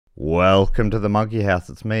Welcome to the Monkey House.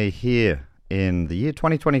 It's me here in the year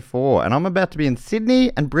 2024, and I'm about to be in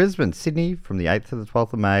Sydney and Brisbane. Sydney from the 8th to the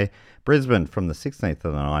 12th of May, Brisbane from the 16th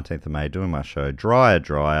to the 19th of May, doing my show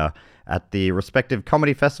Dryer at the respective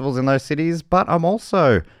comedy festivals in those cities. But I'm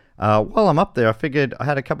also, while I'm up there, I figured I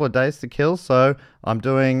had a couple of days to kill, so I'm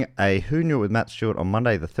doing a Who Knew It with Matt Stewart on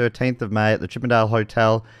Monday, the 13th of May at the Chippendale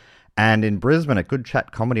Hotel, and in Brisbane at Good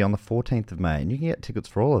Chat Comedy on the 14th of May. And you can get tickets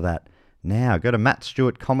for all of that now. Go to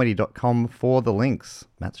mattstewartcomedy.com for the links.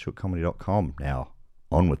 mattstewartcomedy.com. Now,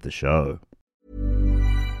 on with the show.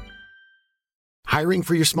 Hiring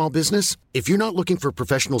for your small business? If you're not looking for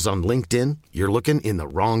professionals on LinkedIn, you're looking in the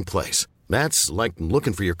wrong place. That's like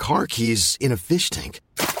looking for your car keys in a fish tank.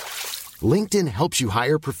 LinkedIn helps you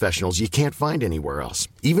hire professionals you can't find anywhere else,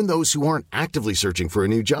 even those who aren't actively searching for a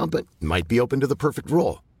new job but might be open to the perfect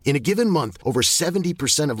role. In a given month, over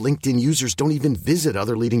 70% of LinkedIn users don't even visit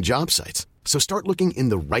other leading job sites. So start looking in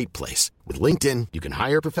the right place. With LinkedIn, you can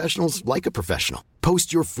hire professionals like a professional.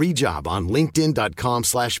 Post your free job on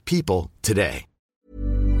linkedin.com/people today.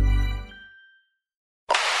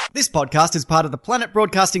 This podcast is part of the Planet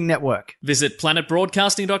Broadcasting Network. Visit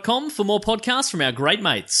planetbroadcasting.com for more podcasts from our great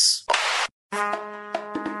mates.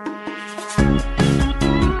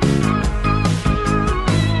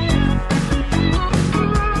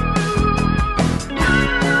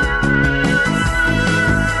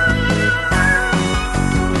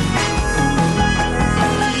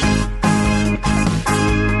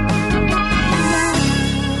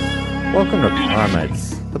 Welcome to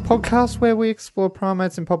Primates, the podcast where we explore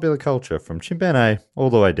primates in popular culture from chimpanzee all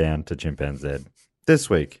the way down to chimpanzee. This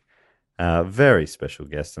week, a very special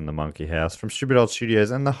guest in the Monkey House from Stupid Old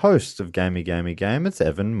Studios and the host of Gamey Game, it's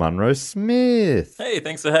Evan Munro Smith. Hey,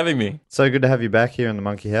 thanks for having me. So good to have you back here in the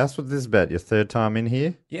Monkey House. What's this about, your third time in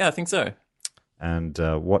here? Yeah, I think so. And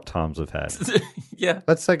what times we've had. Yeah.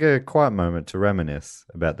 Let's take a quiet moment to reminisce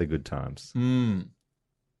about the good times.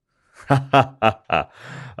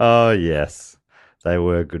 Oh, yes. They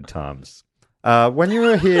were good times. When you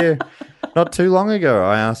were here not too long ago,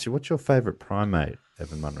 I asked you, what's your favourite primate,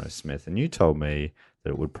 Evan Munro Smith? And you told me that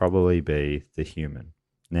it would probably be the human.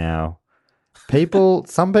 Now,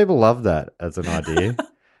 some people love that as an idea.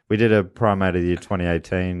 We did a primate of the year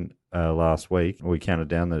 2018 last week. We counted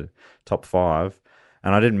down the top 5.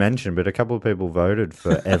 And I didn't mention, but a couple of people voted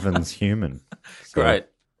for Evan's human. So Great.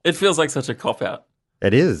 It feels like such a cop-out.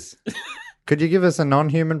 it is. Could you give us a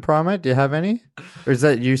non-human primate? Do you have any? Or is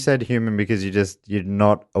that you said human because you're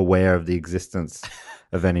not aware of the existence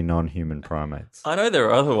of any non-human primates? I know there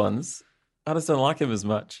are other ones. I just don't like them as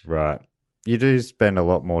much. Right. You do spend a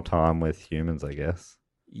lot more time with humans, I guess.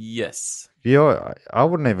 Yes. I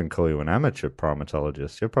wouldn't even call you an amateur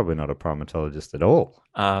primatologist. You're probably not a primatologist at all.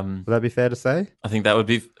 Would that be fair to say? I think that would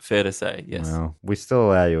be fair to say, yes. Well, we still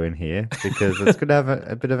allow you in here because it's good to have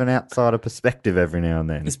a bit of an outsider perspective every now and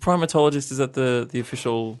then. Is primatologist, is that the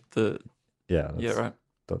official, Yeah, yeah, right.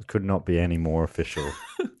 That could not be any more official.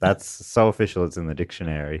 That's so official it's in the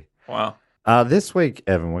dictionary. Wow. This week,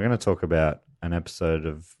 Evan, we're going to talk about an episode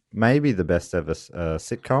of maybe the best ever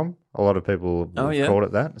sitcom. A lot of people have called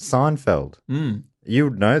it that. Seinfeld. You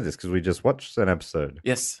would know this because we just watched an episode.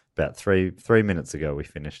 Yes. About three minutes ago, we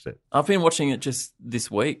finished it. I've been watching it just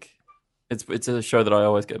this week. It's a show that I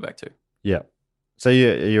always go back to. Yeah. So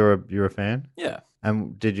you're a fan? Yeah.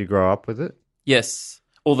 And did you grow up with it? Yes.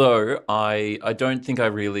 Although I don't think I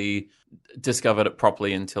really discovered it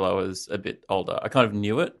properly until I was a bit older. I kind of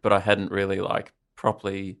knew it, but I hadn't really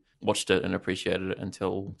properly watched it and appreciated it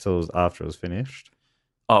until After it was finished.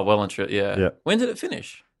 Oh, well and true. Yeah. Yeah. When did it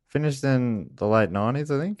finish? Finished in the late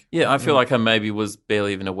 90s, I think. Yeah, I feel like I maybe was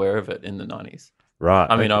barely even aware of it in the 90s. Right.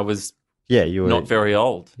 I mean, I was you were not very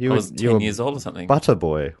old. you I were- was you 10 were years old or something. butter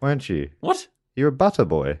boy, weren't you? What? You were a butter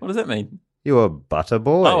boy. What does that mean? You were a butter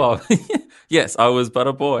boy. Oh, well, yes, I was but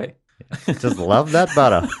a boy. Just love that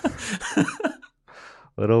butter.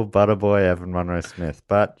 Little butter boy Evan Munro Smith.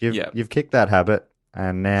 But you've kicked that habit,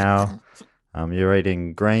 and now you're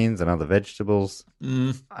eating greens and other vegetables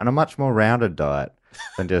and a much more rounded diet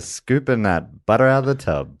than just scooping that butter out of the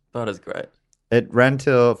tub. Butter's great. It ran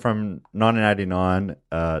from 1989 to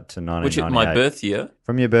 1998. Which is my birth year.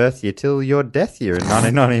 From your birth year till your death year in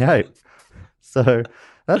 1998. So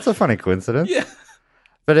that's a funny coincidence. Yeah.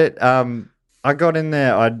 But I got in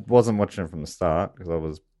there. I wasn't watching it from the start because I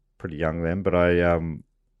was pretty young then. But I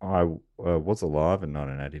was alive in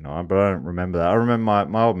 1989, but I don't remember that. I remember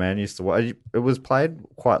my old man used to watch. It was played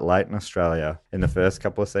quite late in Australia in the first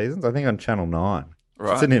couple of seasons. I think on Channel 9.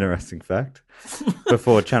 Right. It's an interesting fact.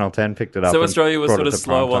 Before Channel 10 picked it up. So and Australia was brought sort it of to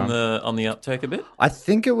slow prime on time. the uptake a bit. I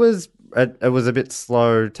think it was a bit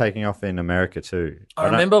slow taking off in America too. I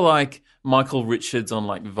remember like Michael Richards on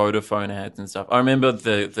like Vodafone ads and stuff. I remember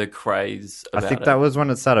the craze I about think it. that was when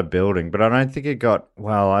it started building, but I don't think it got,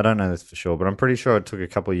 well, I don't know this for sure, but I'm pretty sure it took a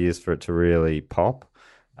couple of years for it to really pop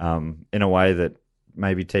in a way that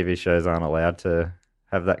maybe TV shows aren't allowed to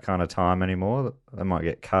have that kind of time anymore. They might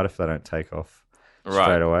get cut if they don't take off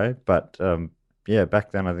straight away. But yeah,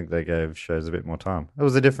 back then I think they gave shows a bit more time. It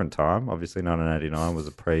was a different time. Obviously 1989 was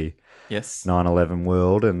a pre Yes. 9/11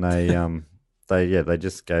 world, and they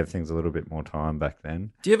just gave things a little bit more time back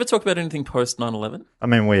then. Do you ever talk about anything post 9/11? I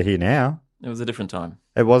mean, we're here now. It was a different time.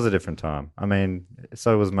 It was a different time. I mean,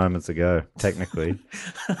 so was moments ago, technically.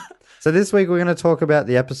 So this week we're going to talk about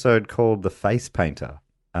the episode called The Face Painter.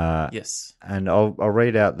 Yes. And I'll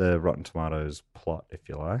read out the Rotten Tomatoes plot if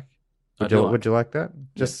you like. Would you like that?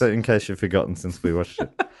 Just Yes. so in case you've forgotten since we watched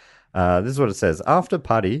it. This is what it says. After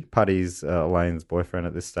Putty's Elaine's boyfriend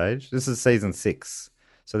at this stage. This is season 6.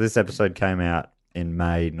 So this episode came out in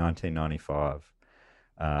May 1995.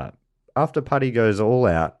 After Putty goes all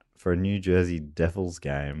out for a New Jersey Devils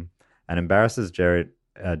game and embarrasses Jerry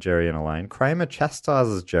and Elaine, Kramer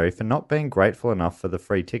chastises Jerry for not being grateful enough for the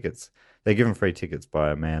free tickets. They're given free tickets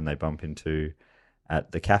by a man they bump into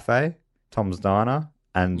at the cafe, Tom's Diner,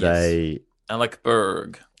 and Yes. Alec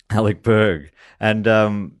Berg. And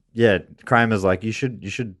yeah, Kramer's like, you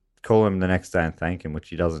should call him the next day and thank him, which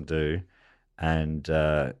he doesn't do. And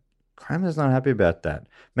Kramer's not happy about that.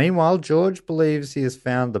 Meanwhile, George believes he has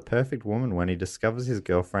found the perfect woman when he discovers his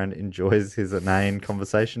girlfriend enjoys his inane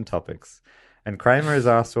conversation topics. And Kramer is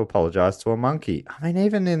asked to apologize to a monkey. I mean,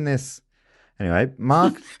 even in this... Anyway,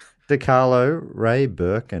 Mark DiCarlo, Ray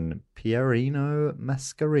Burke, and Pierino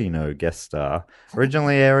Mascarino guest star.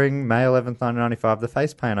 Originally airing May 11th, 1995, The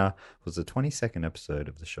Face Painter was the 22nd episode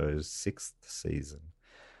of the show's 6th season.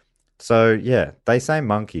 So, yeah, they say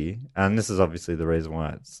monkey, and this is obviously the reason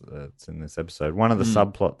why it's in this episode. One of the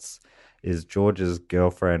subplots is George's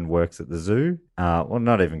girlfriend works at the zoo. Well,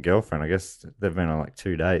 not even girlfriend. I guess they've been on like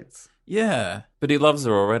 2 dates. Yeah, but he loves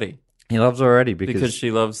her already. He loves her already because she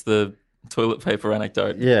loves the toilet paper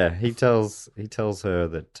anecdote. Yeah, he tells her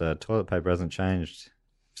that toilet paper hasn't changed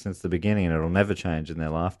since the beginning and it'll never change in their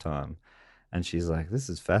lifetime. And she's like, this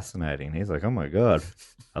is fascinating. And he's like, oh my God,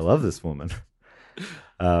 I love this woman.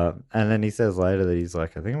 And then he says later that he's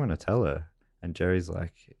like, I think I'm going to tell her. And Jerry's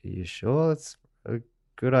like, are you sure that's a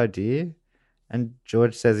good idea? And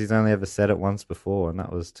George says he's only ever said it once before, and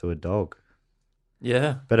that was to a dog.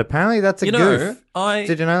 Yeah. But apparently that's a goof.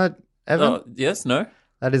 Did you know that, Evan? Oh, yes, no?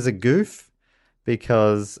 That is a goof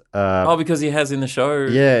because... because he has in the show...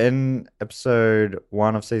 Yeah, in episode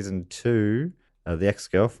 1 of season 2, The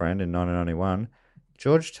Ex-Girlfriend in 1991,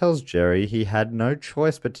 George tells Jerry he had no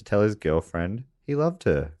choice but to tell his girlfriend he loved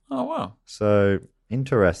her. Oh, wow. So,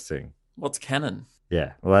 interesting. What's canon?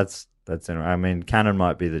 Yeah, well, that's I mean, canon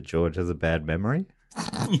might be that George has a bad memory.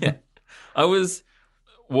 Yeah. I was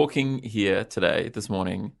walking here this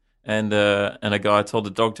morning, and a guy told the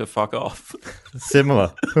dog to fuck off.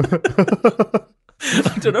 Similar.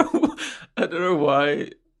 I don't know why.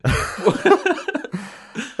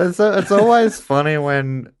 It's always funny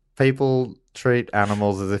when people treat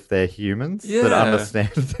animals as if they're humans that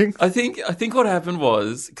understand things. I think what happened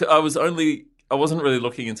was I wasn't really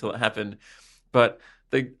looking until it happened, but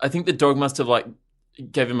I think the dog must have like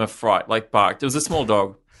gave him a fright, like barked. It was a small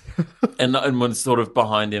dog. and was sort of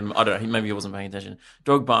behind him. I don't know. Maybe he wasn't paying attention.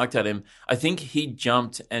 Dog barked at him. I think he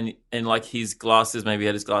jumped and like his glasses, maybe he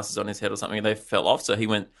had his glasses on his head or something, and they fell off. So he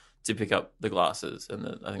went to pick up the glasses,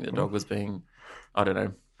 and I think the dog was being, I don't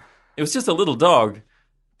know. It was just a little dog,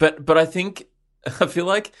 but I feel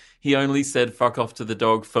like he only said fuck off to the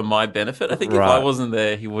dog for my benefit. I think if I wasn't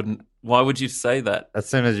there, he wouldn't. Why would you say that? As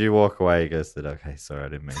soon as you walk away, he goes to the dog, hey, sorry, I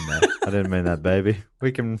didn't mean that. I didn't mean that, baby.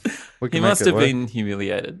 We can He must have been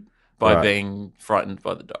humiliated by being frightened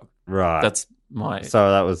by the dog. Right. That's my...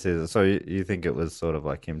 So that was his... So you think it was sort of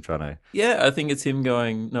like him trying to... Yeah, I think it's him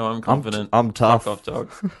going, no, I'm confident. I'm tough. Fuck off,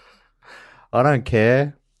 dog. I don't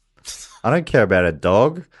care. I don't care about a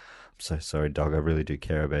dog. I'm so sorry, dog. I really do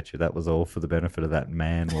care about you. That was all for the benefit of that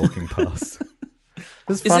man walking past.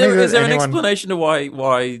 Is there an explanation to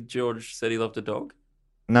why George said he loved a dog?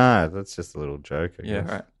 No, that's just a little joke, I guess.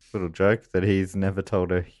 Yeah, right. Little joke that he's never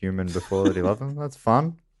told a human before that he loves them. That's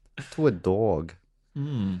fun. To a dog.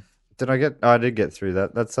 I did get through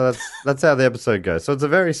that. That's how the episode goes. So it's a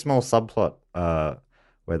very small subplot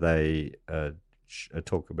where they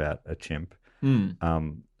talk about a chimp.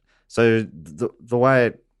 So the way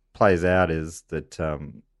it plays out is that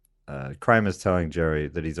Kramer's telling Jerry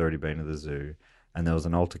that he's already been to the zoo and there was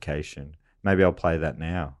an altercation. Maybe I'll play that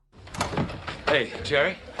now. Hey,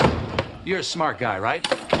 Jerry, you're a smart guy, right?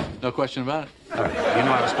 No question about it. All right. You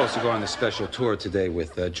know I was supposed to go on this special tour today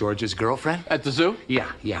with George's girlfriend? At the zoo?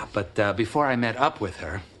 Yeah. But before I met up with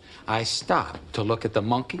her, I stopped to look at the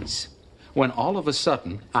monkeys when all of a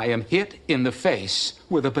sudden I am hit in the face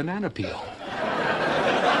with a banana peel.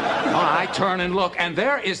 I turn and look, and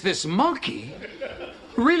there is this monkey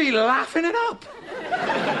really laughing it up.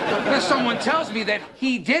 Now, someone tells me that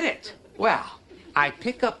he did it. Well, I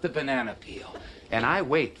pick up the banana peel, and I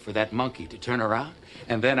wait for that monkey to turn around,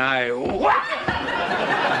 and then I whack!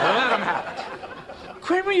 Let him have it.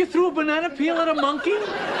 Kramer, you threw a banana peel at a monkey?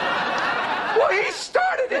 Well, he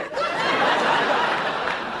started it.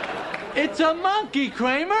 It's a monkey,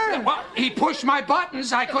 Kramer. Well, he pushed my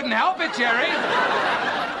buttons. I couldn't help it, Jerry.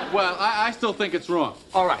 Well, I still think it's wrong.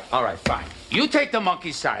 All right, fine. You take the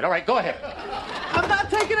monkey's side. All right, go ahead. I'm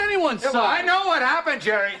not taking anyone's side. Well, I know what happened,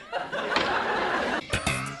 Jerry.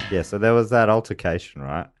 Yeah, so there was that altercation,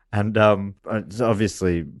 right? And it's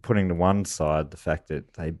obviously putting to one side the fact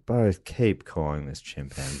that they both keep calling this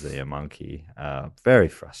chimpanzee a monkey, very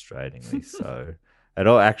frustratingly so. It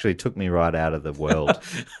all actually took me right out of the world.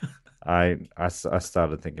 I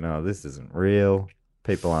started thinking, oh, this isn't real.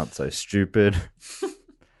 People aren't so stupid.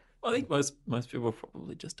 I think most people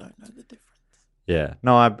probably just don't know the difference. Yeah.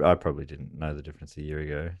 No, I probably didn't know the difference a year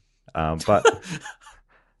ago. But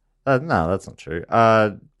no, that's not true.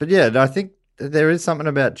 But yeah, I think there is something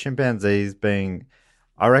about chimpanzees being...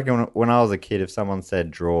 I reckon when I was a kid, if someone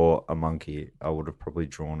said draw a monkey, I would have probably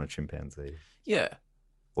drawn a chimpanzee. Yeah.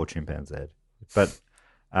 Or chimpanzee. But...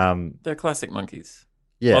 they're classic monkeys.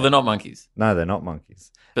 Yeah. Oh, they're not monkeys. No, they're not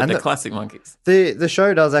monkeys. But they're classic monkeys. The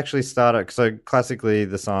show does actually start... So classically,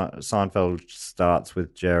 the Seinfeld starts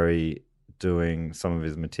with Jerry doing some of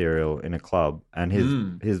his material in a club, and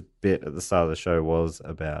his bit at the start of the show was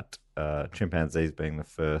about chimpanzees being the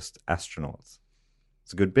first astronauts.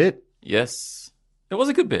 It's a good bit. Yes. It was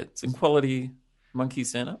a good bit. It's in quality monkey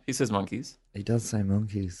stand-up. He says monkeys. He does say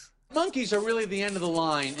monkeys. Monkeys are really the end of the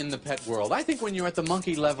line in the pet world. I think when you're at the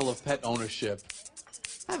monkey level of pet ownership,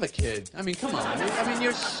 have a kid. I mean, come on. I mean,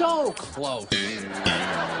 you're so close.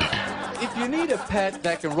 If you need a pet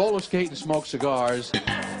that can roller skate and smoke cigars,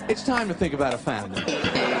 it's time to think about a family.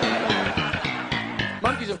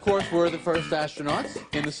 Monkeys, of course, were the first astronauts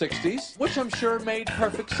in the 60s, which I'm sure made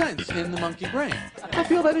perfect sense in the monkey brain. I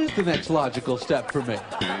feel that is the next logical step for me.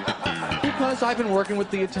 Because I've been working with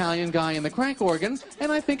the Italian guy in the crank organ,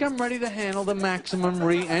 and I think I'm ready to handle the maximum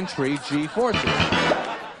re-entry G-forces.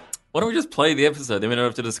 Why don't we just play the episode? Then we don't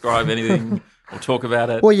have to describe anything or talk about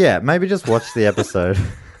it. Well, yeah, maybe just watch the episode.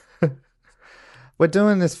 We're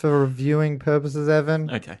doing this for reviewing purposes, Evan.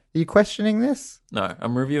 Okay. Are you questioning this? No,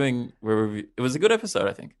 I'm reviewing. It was a good episode,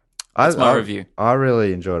 I think. That's my review. I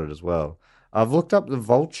really enjoyed it as well. I've looked up the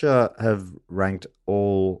Vulture have ranked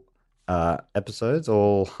all episodes,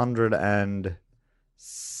 all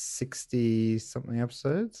 160 something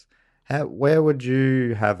episodes. Where would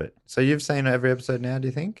you have it? So you've seen every episode now, do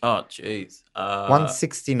you think? Oh, jeez.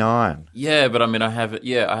 169. Yeah, but I mean, I have.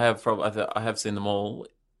 Yeah, I have. I have seen them all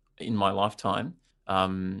in my lifetime,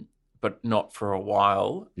 but not for a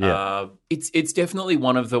while. Yeah. It's definitely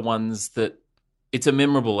one of the ones that it's a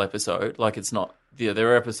memorable episode. Like it's not. Yeah,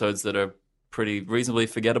 there are episodes that are pretty reasonably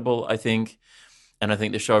forgettable, I think, and I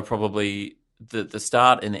think the show probably. The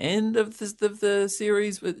start and end of the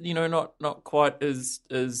series, but not quite as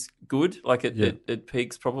good. Like it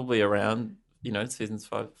peaks probably around seasons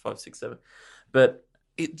 5, 6, 7. But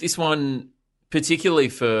this one, particularly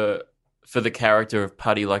for the character of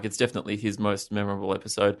Putty, like it's definitely his most memorable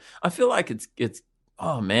episode. I feel like it's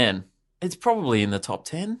oh man, it's probably in the top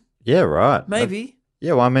 10. Yeah, right. Maybe.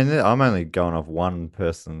 Yeah, well, I mean, I'm only going off one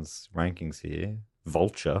person's rankings here,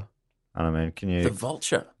 Vulture. And I mean, can you... The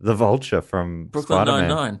Vulture. The Vulture from Brooklyn Spider-Man.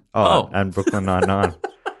 Nine-Nine. Oh, and Brooklyn Nine-Nine.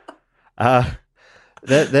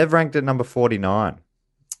 They've ranked at number 49.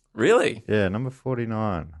 Really? Yeah, number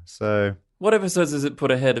 49. So... What episodes does it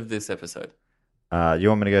put ahead of this episode? You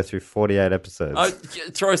want me to go through 48 episodes? Oh,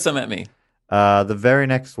 throw some at me. The very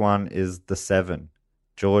next one is The Seven.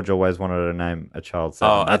 George always wanted to name a child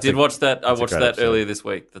Seven. Oh, I did watch that. I watched that episode. earlier this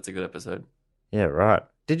week. That's a good episode. Yeah, right.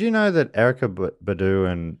 Did you know that Erykah Badu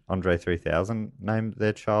and Andre 3000 named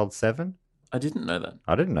their child Seven? I didn't know that.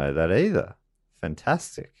 I didn't know that either.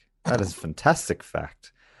 Fantastic. That is a fantastic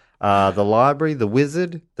fact. The Library, The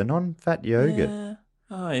Wizard, The Non-Fat Yogurt. Yeah.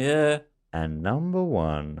 Oh, yeah. And number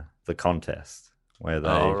 1, The Contest, where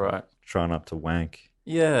they try not to wank.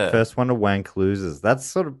 Yeah. First one to wank loses. That's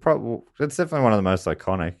sort of it's definitely one of the most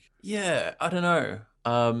iconic. Yeah, I don't know.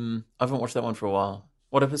 I haven't watched that one for a while.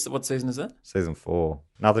 What episode? What season is that? Season 4.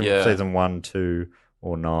 Nothing Yeah. from season 1, 2,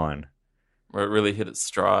 or 9. Where it really hit its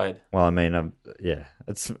stride. Well, I mean, yeah,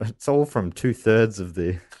 it's all from 2/3 of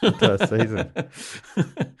the entire season.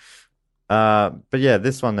 But yeah,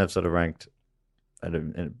 this one they've sort of ranked at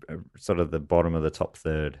sort of the bottom of the top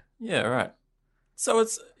third. Yeah, right. So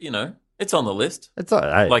it's, it's on the list, It's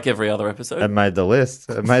hey, like every other episode. it made the list.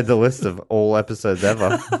 It made the list of all episodes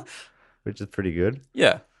ever, which is pretty good.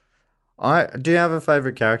 Yeah. Do you have a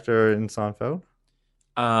favorite character in Seinfeld?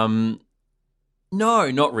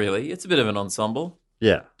 No, not really. It's a bit of an ensemble.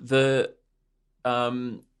 Yeah,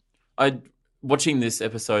 Watching this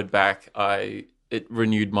episode back, it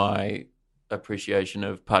renewed my appreciation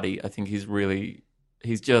of Putty. I think he's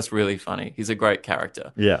just really funny. He's a great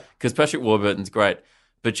character. yeah, Because Patrick Warburton's great,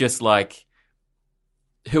 but just like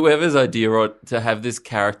whoever's idea to have this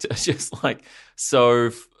character just like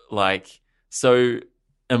so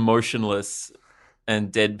emotionless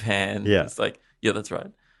and deadpan. Yeah. It's like, yeah, that's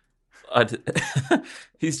right.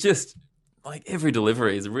 He's just like every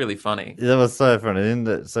delivery is really funny. that was so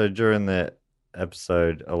funny. So during the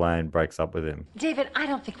episode, Elaine breaks up with him. David, I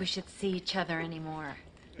don't think we should see each other anymore.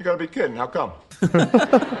 You gotta be kidding. How come?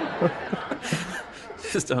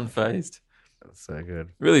 Just unfazed. That's so good.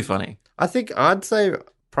 Really funny. I think I'd say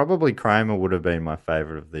probably Kramer would have been my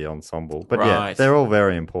favorite of the ensemble. But yeah, Right. they're all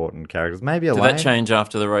very important characters. Maybe Did Elaine. that change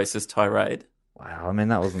after the racist tirade? Wow, I mean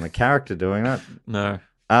that wasn't the character doing that. No.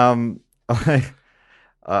 Yeah,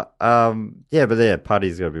 but yeah,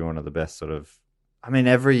 Putty's got to be one of the best sort of. I mean,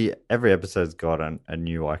 every episode's got a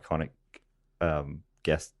new iconic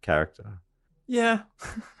guest character. Yeah. I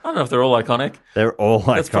don't know if they're all iconic. They're all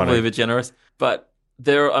That's iconic. probably a bit generous. But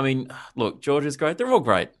look, George is great. They're all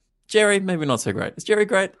great. Jerry, maybe not so great. Is Jerry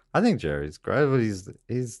great? I think Jerry's great, but he's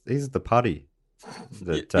the Putty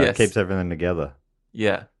that Yes. keeps everything together.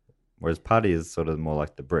 Yeah. Whereas Putty is sort of more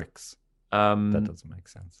like the bricks. That doesn't make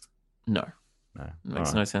sense. No. No, It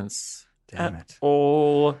makes no sense Damn at it.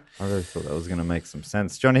 all. I really thought that was going to make some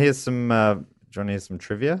sense. Do you want to hear some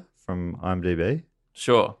trivia from IMDb?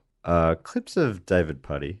 Sure. Clips of David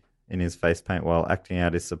Putty in his face paint while acting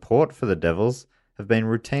out his support for the Devils have been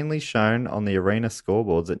routinely shown on the arena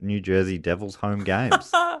scoreboards at New Jersey Devils home games.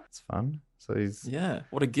 It's fun. So he's. Yeah.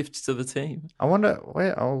 What a gift to the team. I wonder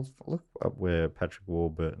where. I'll look up where Patrick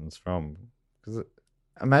Warburton's from. Because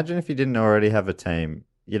imagine if you didn't already have a team,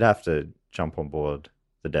 you'd have to jump on board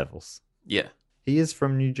the Devils. Yeah. He is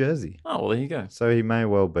from New Jersey. Oh, well, there you go. So he may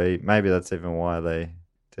well be. Maybe that's even why they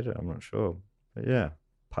did it. I'm not sure. But yeah,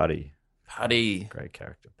 Putty. Putty. Great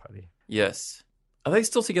character, Putty. Yes. Are they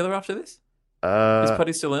still together after this? Is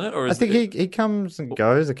Putty still in it? Or I is think he comes and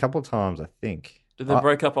goes a couple times, I think. Did they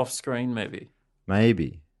break up off screen, maybe?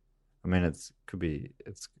 Maybe. I mean, it's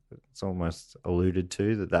almost alluded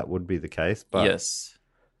to that would be the case. But Yes.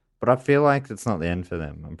 But I feel like it's not the end for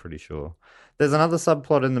them. I'm pretty sure. There's another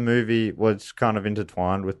subplot in the movie which kind of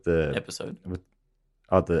intertwined with the Episode. the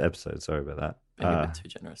episode. Sorry about that. Being a bit too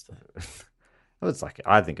generous there. It's like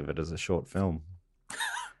I think of it as a short film.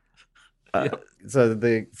 So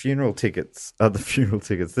the tickets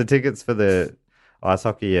for the ice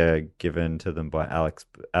hockey are given to them by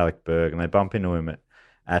Alec Berg, and they bump into him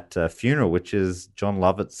at a funeral, which is John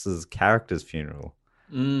Lovitz's character's funeral.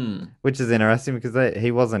 Which is interesting because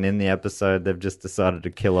he wasn't in the episode. They've just decided to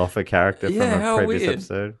kill off a character from a previous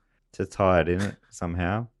episode to tie it in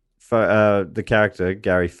somehow. For the character,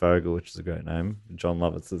 Gary Fogel, which is a great name, John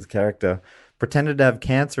Lovitz's character, pretended to have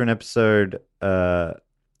cancer in episode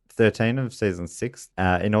 13 of season 6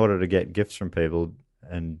 in order to get gifts from people.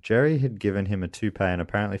 And Jerry had given him a toupee, and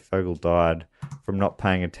apparently Fogel died from not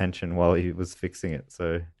paying attention while he was fixing it.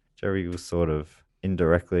 So Jerry was sort of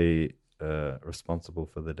indirectly responsible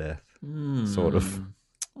for the death, sort of.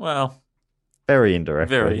 Well, very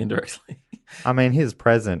indirectly. Very indirectly. I mean, his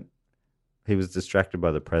present, he was distracted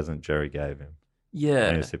by the present Jerry gave him. Yeah.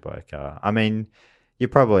 And he was hit by a car. I mean, you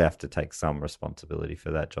probably have to take some responsibility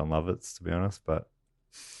for that, John Lovitz, to be honest, but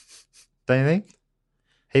don't you think?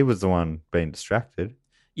 He was the one being distracted.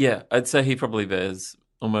 Yeah, I'd say he probably bears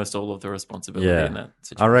almost all of the responsibility in that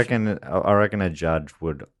situation. I reckon a judge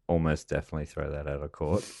would almost definitely throw that out of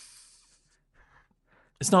court.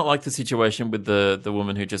 It's not like the situation with the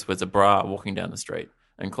woman who just wears a bra walking down the street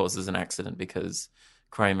and causes an accident because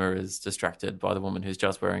Kramer is distracted by the woman who's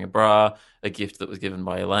just wearing a bra, a gift that was given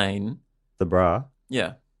by Elaine. The bra?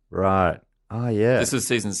 Yeah. Right. Oh, yeah. This was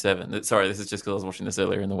season 7. Sorry, this is just because I was watching this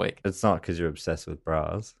earlier in the week. It's not because you're obsessed with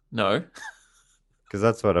bras. No. Because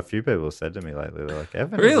that's what a few people have said to me lately. They're like,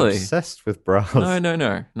 Evan Really? is obsessed with bras.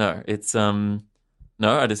 No. It's, no,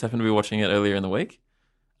 I just happened to be watching it earlier in the week.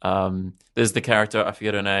 There's the character, I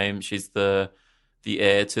forget her name. She's the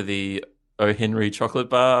heir to the O. Henry chocolate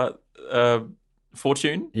bar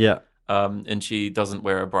fortune. Yeah. And she doesn't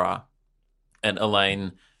wear a bra. And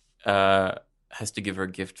Elaine has to give her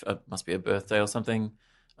a gift. Must be a birthday or something.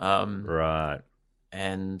 Right.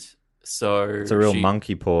 And so it's a real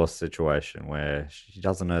monkey paw situation where she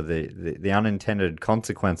doesn't know the unintended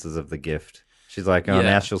consequences of the gift. She's like,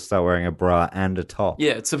 now she'll start wearing a bra and a top.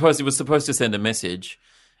 Yeah, it was supposed to send a message.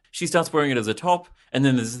 She starts wearing it as a top, and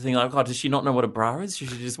then there's the thing like, does she not know what a bra is?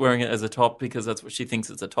 She's just wearing it as a top because that's what she thinks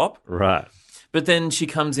it's a top. Right. But then she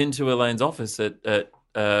comes into Elaine's office at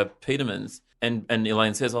Peterman's, and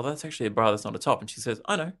Elaine says, "Oh, that's actually a bra. That's not a top." And she says,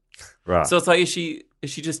 "I know." Right. So it's like, is she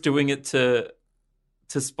just doing it to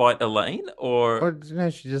spite Elaine, or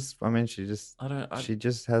she just she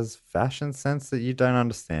just has fashion sense that you don't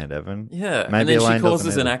understand, Evan. Yeah. Maybe and then Elaine she causes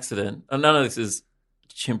doesn't an either. accident. And none of this is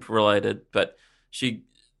chimp related, but she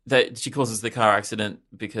causes the car accident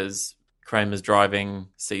because Kramer's driving,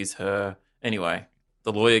 sees her. Anyway,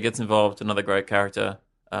 the lawyer gets involved. Another great character.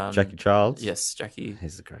 Jackie Childs. Yes, Jackie.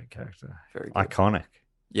 He's a great character. Very good. Iconic.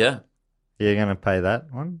 Yeah. You're going to pay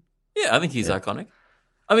that one? Yeah, I think he's iconic.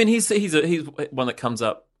 I mean, he's one that comes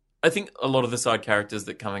up. I think a lot of the side characters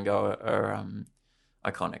that come and go are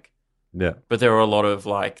iconic. Yeah. But there are a lot of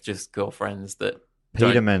like just girlfriends that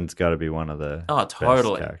Peterman's got to be one of the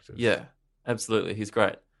totally best characters. Yeah, absolutely. He's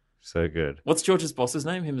great. So good. What's George's boss's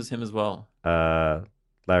name? Him as well.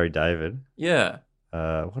 Larry David. Yeah.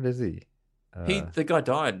 What is he? The guy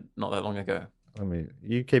died not that long ago.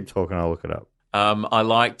 You keep talking, I'll look it up. I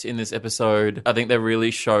liked in this episode, I think they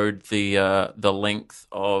really showed the length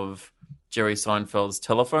of Jerry Seinfeld's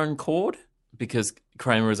telephone cord, because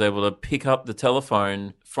Kramer was able to pick up the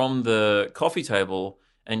telephone from the coffee table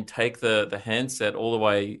and take the handset all the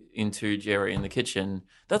way into Jerry in the kitchen.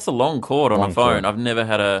 That's a long cord on a phone. I've never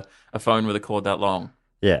had a phone with a cord that long.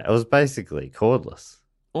 Yeah, it was basically cordless.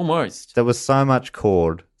 Almost. There was so much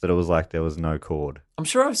cord that it was like there was no cord. I'm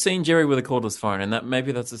sure I've seen Jerry with a cordless phone, and that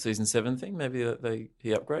maybe that's a season 7 thing. Maybe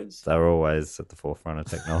he upgrades. They were always at the forefront of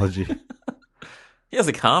technology. He has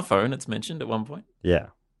a car phone, it's mentioned at one point. Yeah.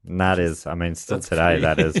 And that is, still today,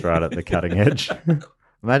 that is right at the cutting edge.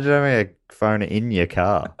 Imagine having a phone in your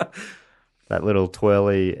car. That little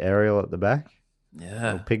twirly aerial at the back.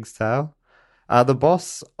 Yeah. Little pig's tail. The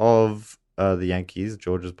boss of the Yankees,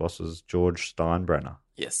 George's boss, was George Steinbrenner.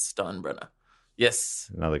 Yes, Steinbrenner.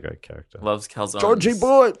 Yes. Another great character. Loves calzones. Georgie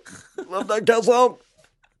boy! Love that calzone!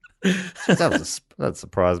 That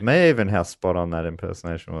surprised me, even how spot on that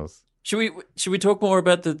impersonation was. Should we talk more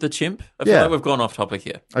about the chimp? I feel like we've gone off topic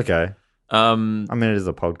here. Okay. It is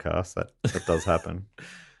a podcast. That does happen.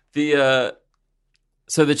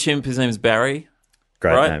 So the chimp, his name is Barry.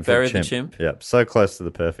 Great name for Barry the chimp. Yep. So close to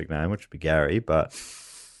the perfect name, which would be Gary, but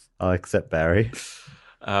I'll accept Barry.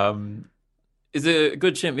 Is a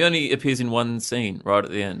good chimp. He only appears in one scene right at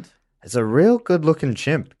the end. It's a real good-looking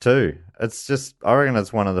chimp, too. It's just, I reckon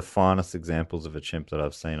it's one of the finest examples of a chimp that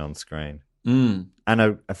I've seen on screen. Mm. And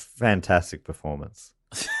a fantastic performance.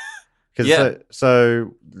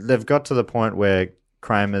 So they've got to the point where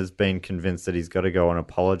Kramer's been convinced that he's got to go and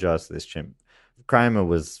apologize to this chimp. Kramer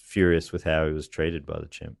was furious with how he was treated by the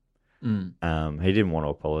chimp. Mm. He didn't want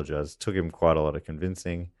to apologize. It took him quite a lot of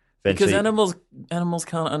convincing. Because animals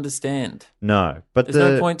can't understand. No, but there's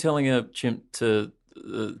no point telling a chimp to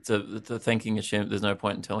thanking a chimp. There's no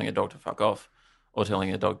point in telling a dog to fuck off, or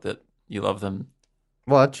telling a dog that you love them.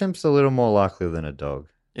 Well, a chimp's a little more likely than a dog.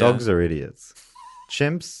 Yeah. Dogs are idiots.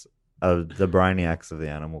 Chimps are the brainiacs of the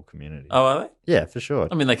animal community. Oh, are they? Yeah, for sure.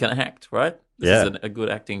 I mean, they can act, right? This is a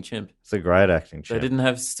good acting chimp. It's a great acting chimp. They didn't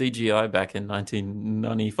have CGI back in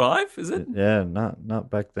 1995, is it? Yeah,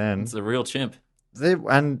 not back then. It's a real chimp.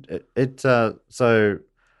 So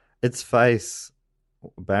its face,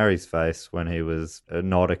 Barry's face when he was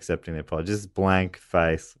not accepting the apology, just blank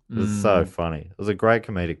face, it was so funny. It was a great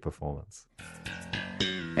comedic performance.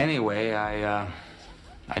 Anyway, I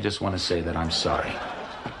just want to say that I'm sorry.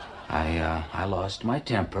 I lost my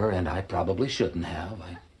temper, and I probably shouldn't have.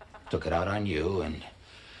 I took it out on you, and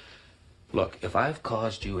look, if I've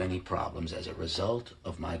caused you any problems as a result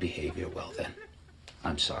of my behavior, well then,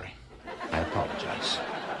 I'm sorry. I apologize.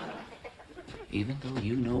 Even though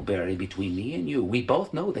you know, Barry, between me and you, we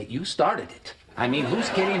both know that you started it. I mean, who's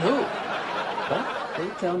kidding who? But they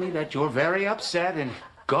tell me that you're very upset, and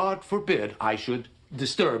God forbid I should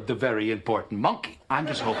disturb the very important monkey. I'm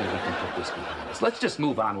just hoping we can put this behind us. Let's just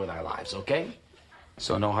move on with our lives, okay?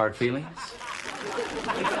 So no hard feelings?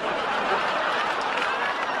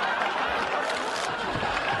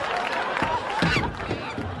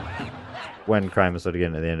 When Kramer sort of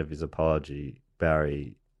getting to the end of his apology,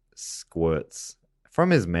 Barry squirts from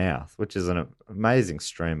his mouth, which is an amazing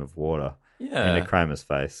stream of water Yeah. into Kramer's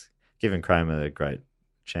face, giving Kramer a great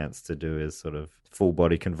chance to do his sort of full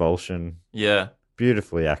body convulsion. Yeah.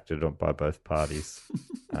 Beautifully acted on by both parties.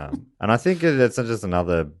 And I think it's just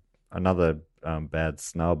another bad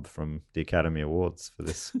snub from the Academy Awards for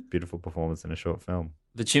this beautiful performance in a short film.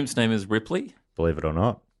 The chimp's name is Ripley. Believe it or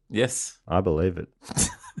not. Yes. I believe it.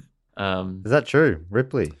 Um, Is that true?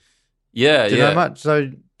 Ripley. yeah. Do you yeah. know much?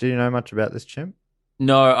 So, do you know much about this chimp?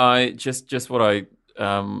 No, I just what I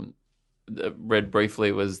read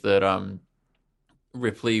briefly was that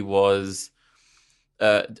Ripley was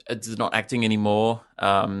is not acting anymore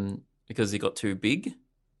because he got too big.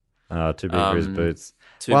 Too big for his boots.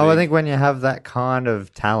 Too Well, I big. think when you have that kind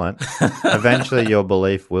of talent, eventually your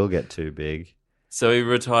belief will get too big. So he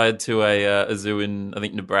retired to a zoo in, I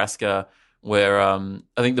think, Nebraska, where I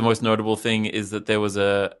think the most notable thing is that there was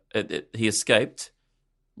he escaped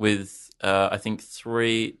with I think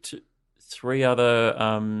three other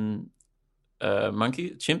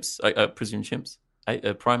chimps, I presume chimps,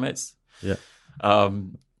 primates. Yeah,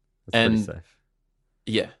 Um, that's pretty and safe.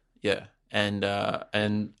 yeah,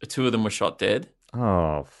 and two of them were shot dead.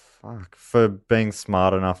 Oh, fuck. For being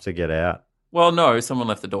smart enough to get out. Well, no, someone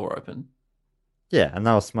left the door open. Yeah, and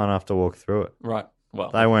they were smart enough to walk through it. Right. Well,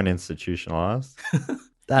 They weren't institutionalized.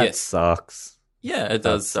 That Yes. sucks. yeah, it That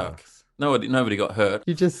does suck. sucks. Nobody got hurt.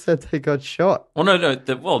 You just said they got shot.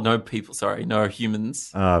 Well, no people. Sorry, no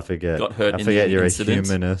humans. Oh, I forget. Got hurt I in forget the you're incident.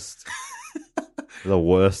 a humanist. The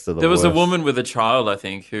worst of the There was a worst. woman with a child, I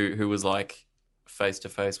think, who was like face to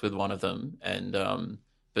face with one of them, and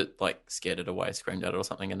but like scared it away, screamed at it or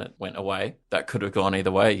something, and it went away. That could have gone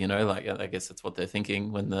either way, you know. Like I guess that's what they're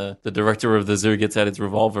thinking when the director of the zoo gets out his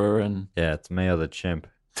revolver and Yeah, it's me or the chimp.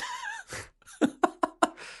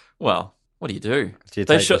 well, what do you do? Do you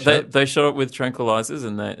They take shot the shot? they shot it with tranquilizers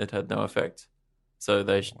and it had no effect. So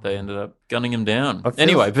they ended up gunning him down. I feel-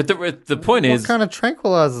 Anyway, but the point What is, kind of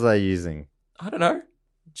tranquilizers are they using? I don't know,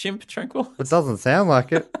 chimp tranquil. It doesn't sound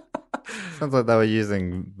like it. Sounds like they were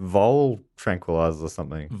using vole tranquilizers or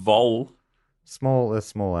something. Vol. They're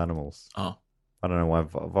small animals. Oh, I don't know why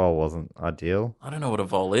vole wasn't ideal. I don't know what a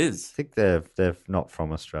vol is. I think they're not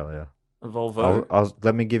from Australia. A Volvo.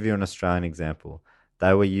 Let me give you an Australian example.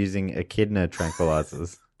 They were using echidna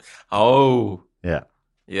tranquilizers. Oh, Yeah.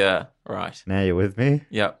 yeah, right. Now you're with me?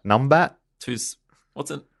 Yeah. Numbat?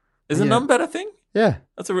 What's it? Is a Yeah. numbat a thing? Yeah.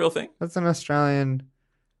 That's a real thing. That's an Australian,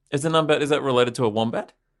 Is that related to a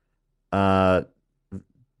wombat?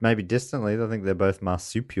 maybe distantly. I think they're both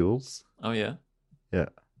marsupials. Oh, yeah. Yeah.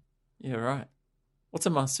 Yeah, right. What's a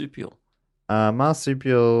marsupial?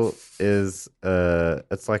 Marsupial is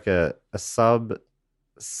it's like a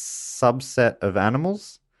subset of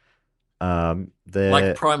animals. They're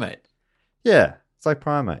Like primate, yeah, it's like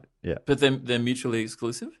primate. Yeah, but they're mutually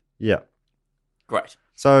exclusive? yeah. Great.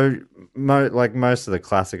 So like most of the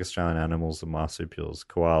classic Australian animals are marsupials: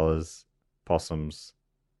 koalas, possums,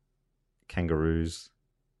 kangaroos,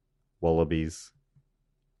 wallabies,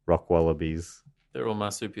 rock wallabies, They're all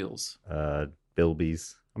marsupials.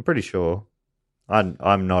 bilbies. I'm pretty sure. I'm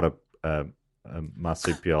not a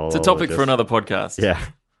marsupial. It's a topic for another podcast. Yeah.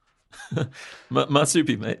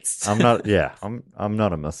 Marsupi mates. I'm not. Yeah, I'm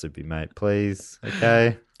not a marsupi mate. Please,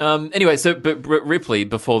 okay. Anyway, but Ripley,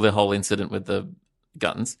 before the whole incident with the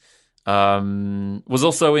guns, was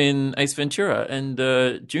also in Ace Ventura and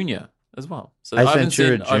Junior as well. So Ace I haven't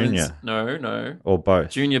Ventura seen- I haven't Junior? s- No. Or both.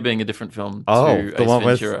 Junior being a different film Oh, to the Ace one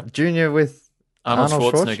Ventura. with Junior with Arnold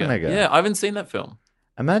Schwarzenegger. Yeah, I haven't seen that film.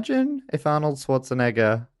 Imagine if Arnold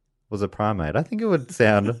Schwarzenegger was a primate. I think it would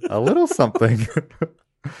sound a little something.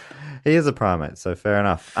 He is a primate, so fair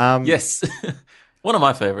enough. Yes. One of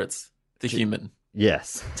my favorites, the human.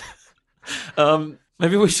 Yes.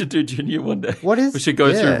 Maybe we should do Junior one day. What is- We should go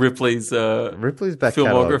yeah. through Ripley's Ripley's back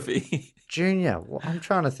catalog. filmography. Junior. I'm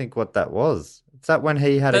trying to think what that was. Is that when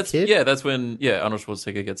he had a kid? That's when Arnold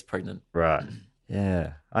Schwarzenegger gets pregnant. Right.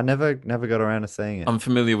 Yeah. I never got around to seeing it. I'm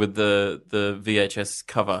familiar with the VHS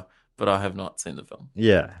cover, but I have not seen the film.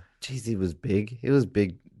 Yeah. Jeez, he was big. He was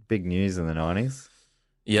big news in the 90s.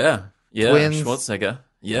 Yeah. Twins. Schwarzenegger.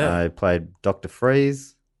 Yeah. He played Dr.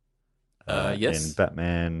 Freeze. Yes. In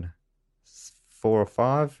Batman 4 or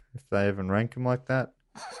 5, if they even rank him like that.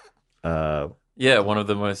 Yeah, one of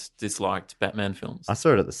the most disliked Batman films. I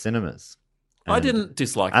saw it at the cinemas. I And didn't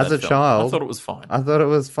dislike as that a film. child, I thought it was fine. I thought it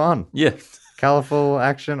was fun. Yeah. Colourful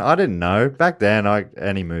action. I didn't know. Back then,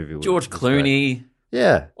 any movie was George was great. Clooney.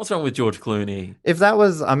 Yeah. What's wrong with George Clooney? If that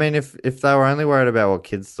was, I mean, if they were only worried about what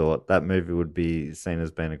kids thought, that movie would be seen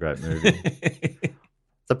as being a great movie.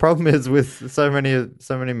 The problem is with so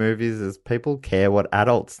many movies is people care what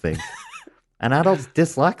adults think, and adults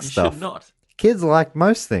dislike You stuff. should not. Kids like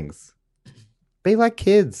most things. Be like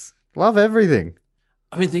kids. Love everything.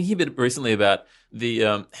 I've been thinking a bit recently about the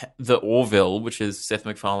Orville, which is Seth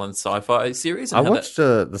MacFarlane's sci-fi series. And I how watched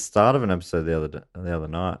the start of an episode the other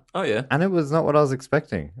night, Oh yeah, and it was not what I was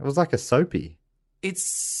expecting. It was like a soapy.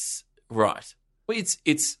 it's right. Well,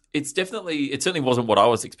 it's definitely it certainly wasn't what I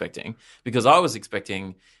was expecting because I was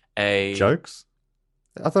expecting a Jokes?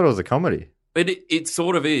 I thought it was a comedy. But it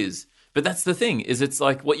sort of is. But that's the thing, is it's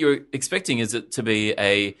like what you're expecting is it to be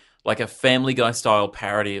a Family Guy style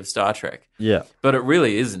parody of Star Trek. Yeah. But it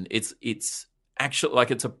really isn't. It's actually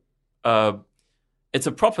like it's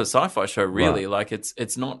a proper sci-fi show, really. Right. Like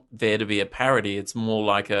it's not there to be a parody. It's more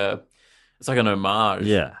like it's like an homage.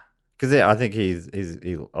 Yeah. Because I think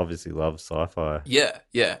he obviously loves sci-fi. Yeah,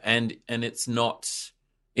 yeah. And it's not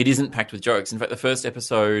it isn't packed with jokes. In fact, the first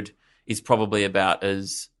episode is probably about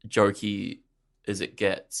as jokey as it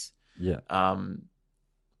gets. Yeah.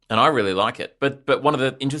 And I really like it. But one of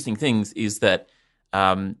the interesting things is that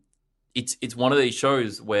it's one of these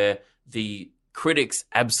shows where the critics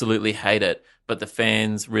absolutely hate it, but the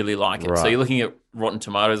fans really like it. So Right. you're looking at Rotten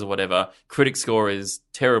Tomatoes or whatever, critic score is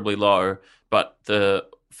terribly low, but the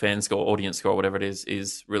fan score, audience score, whatever it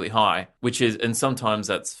is really high, and sometimes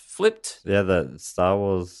that's flipped. Yeah, the Star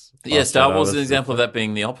Wars. Yeah, Star Wars is an was- example of that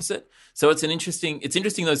being the opposite. So it's interesting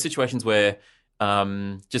those situations where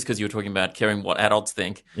just because you were talking about caring what adults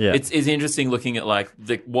think, Yeah. it's interesting looking at like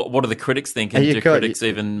what do the critics think, And and you do got- critics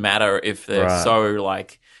even matter if they're Right. so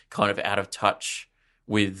like kind of out of touch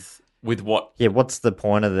with what? Yeah, what's the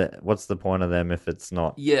point of them if it's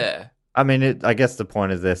not? Yeah, I mean, I guess the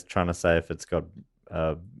point is they're trying to say if it's got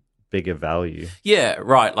bigger value. yeah,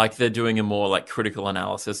 right. Like they're doing a more like critical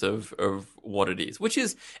analysis of what it is, which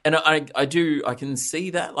is, and I can see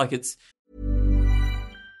that like it's.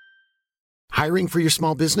 Hiring for your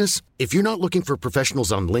small business? If you're not looking for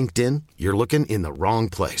professionals on LinkedIn, you're looking in the wrong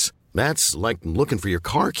place. That's like looking for your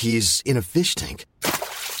car keys in a fish tank.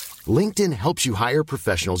 LinkedIn helps you hire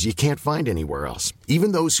professionals you can't find anywhere else,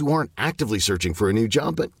 even those who aren't actively searching for a new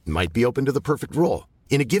job but might be open to the perfect role.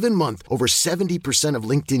 In a given month, over 70% of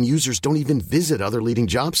LinkedIn users don't even visit other leading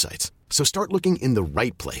job sites. So start looking in the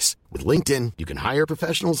right place. With LinkedIn, you can hire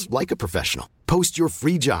professionals like a professional. Post your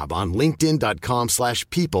free job on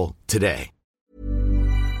linkedin.com/people today.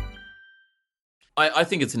 I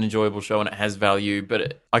think it's an enjoyable show and it has value,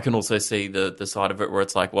 but I can also see the side of it where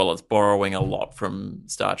it's like, well, it's borrowing a lot from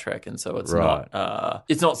Star Trek, and so it's Right.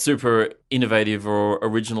 not super innovative or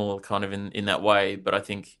original kind of in that way. But I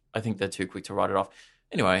think they're too quick to write it off.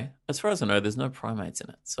 Anyway, as far as I know, there's no primates in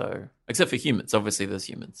it, so except for humans. Obviously, there's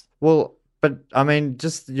humans. Well, but I mean,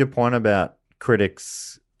 just your point about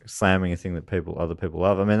critics slamming a thing that other people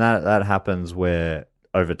love. I mean, that happens where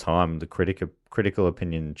over time the critical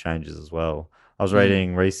opinion changes as well. I was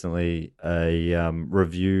reading recently a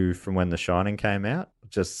review from when The Shining came out,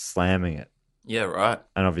 just slamming it. Yeah, right.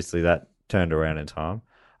 And obviously that turned around in time.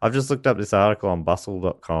 I've just looked up this article on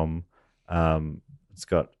bustle.com. It's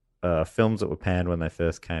got films that were panned when they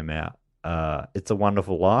first came out. It's a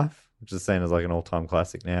Wonderful Life, which is seen as like an all-time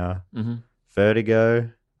classic now. Mm-hmm. Vertigo.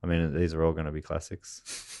 I mean, these are all going to be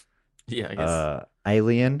classics. Yeah, I guess.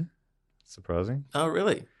 Alien. Surprising. Oh,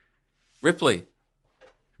 really? Ripley.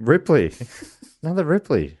 Another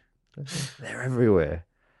Ripley. They're everywhere.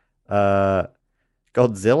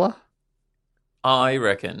 Godzilla. I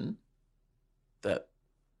reckon that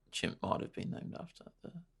chimp might have been named after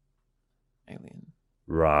the alien.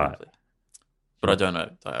 Right. Ripley. But I don't know.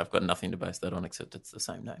 I've got nothing to base that on except it's the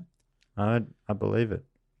same name. I believe it.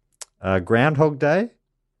 Groundhog Day.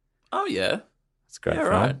 Oh, yeah. It's a great Yeah,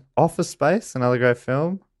 film. right. Office Space, another great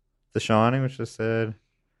film. The Shining, which I said.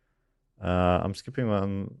 I'm skipping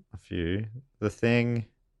a few. The Thing,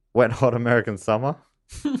 Wet Hot American Summer.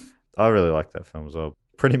 I really like that film as well.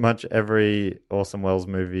 Pretty much every Orson Welles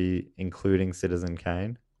movie, including Citizen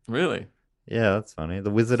Kane. Really? Yeah, that's funny. The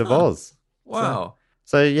Wizard of Huh. Oz. Wow.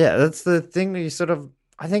 So yeah, that's the thing that you sort of.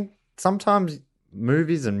 I think sometimes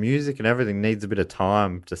movies and music and everything needs a bit of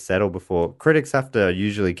time to settle before critics have to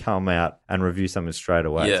usually come out and review something straight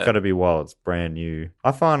away. Yeah. It's got to be while it's brand new.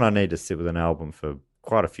 I find I need to sit with an album for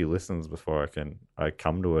quite a few listens before I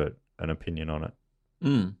come to an opinion on it.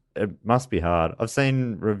 Mm. It must be hard. I've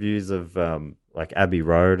seen reviews of like Abbey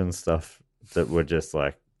Road and stuff that were just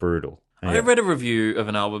like brutal. I read a review of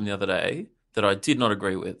an album the other day that I did not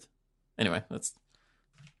agree with. Anyway, that's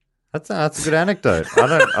a good anecdote.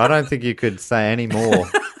 I don't think you could say any more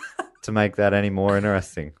to make that any more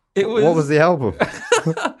interesting. It was- What was the album?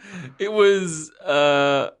 it was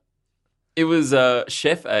It was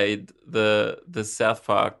Chef Aid, the South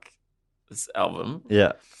Park album,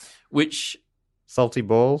 Yeah. which Salty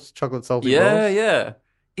balls, chocolate salty yeah, balls. yeah.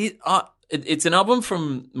 It's an album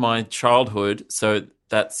from my childhood, so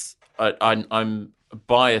that's I'm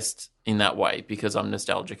biased in that way because I'm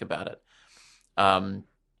nostalgic about it.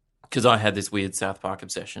 Because I had this weird South Park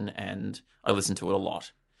obsession and I listened to it a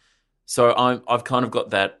lot, so I've kind of got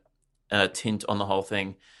that tint on the whole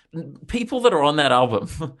thing. People that are on that album,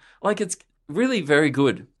 like it's really very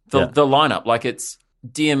good. The lineup, like it's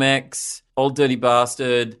DMX, Old Dirty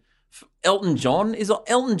Bastard. Elton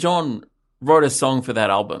John wrote a song for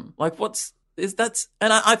that album. Like, and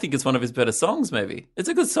I think it's one of his better songs. Maybe it's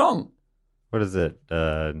a good song. What is it?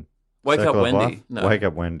 Wake Up Circle of Wendy. Life? No. Wake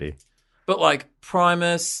Up Wendy. But like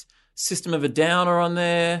Primus, System of a Down are on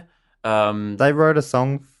there. They wrote a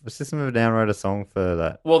song. System of a Down wrote a song for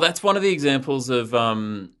that. Well, that's one of the examples of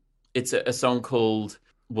it's a song called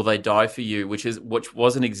 "Will They Die for You," which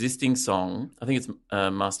was an existing song. I think it's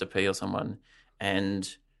Master P or someone, and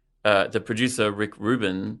the producer Rick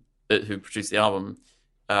Rubin, who produced the album,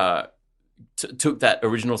 took that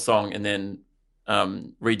original song and then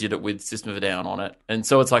redid it with System of a Down on it, and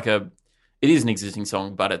so it's like it is an existing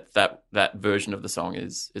song, but that version of the song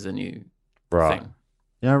is a new thing.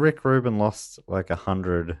 You know, Rick Rubin lost like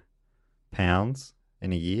 100 pounds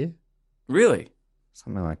in a year. Really?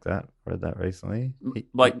 Something like that. I read that recently.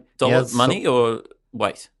 Like dollars, money, or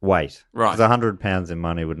weight? Weight. Right. Because 100 pounds in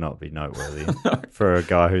money would not be noteworthy for a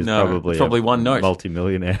guy who's probably one note.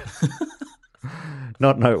 Multi-millionaire.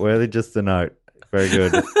 Not noteworthy, just a note. Very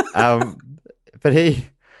good. But he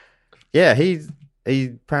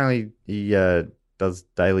apparently does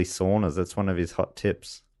daily saunas. That's one of his hot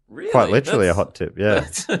tips. Really? Quite literally a hot tip. Yeah.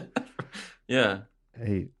 Yeah.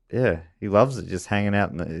 He loves it, just hanging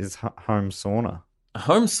out in his home sauna. A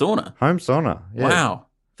home sauna? Home sauna, yeah. Wow.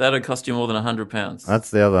 That'd cost you more than £100. That's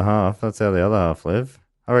the other half. That's how the other half live.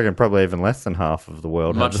 I reckon probably even less than half of the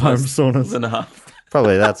world Much have home less saunas. than half.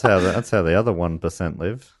 Probably that's how the other 1%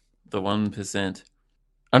 live. The 1%.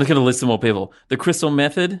 I'm just going to list some more people. The Crystal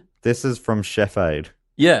Method. This is from Chef Aid.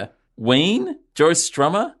 Yeah. Ween. Joe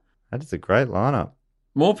Strummer. That is a great lineup.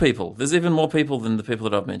 More people. There's even more people than the people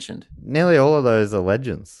that I've mentioned. Nearly all of those are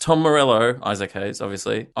legends. Tom Morello, Isaac Hayes,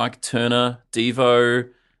 obviously. Ike Turner, Devo.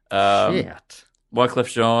 Shit.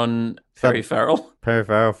 Wyclef Jean, Perry Farrell. Perry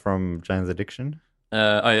Farrell from Jane's Addiction.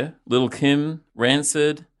 Little Kim,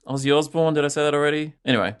 Rancid, Ozzy Osbourne. Did I say that already?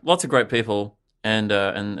 Anyway, lots of great people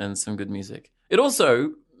and some good music. It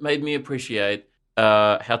also made me appreciate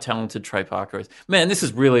how talented Trey Parker is. Man, this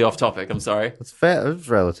is really off topic. I'm sorry. It's fair. It's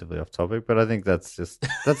relatively off topic, but I think that's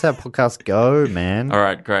how podcasts go, man. All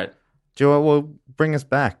right, great. Well, bring us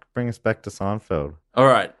back. Bring us back to Seinfeld. All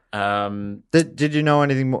right. Did you know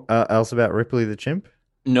anything else about Ripley the Chimp?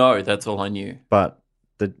 No, that's all I knew. But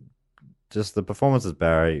the performance as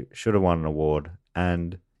Barry should have won an award,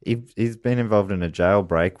 and he's been involved in a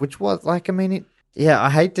jailbreak, which was like, I mean, I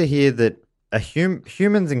hate to hear that a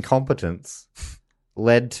human's incompetence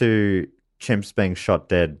led to chimps being shot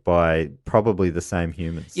dead by probably the same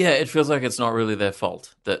humans. Yeah, it feels like it's not really their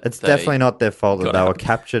fault. It's definitely not their fault that they were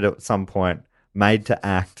captured at some point, made to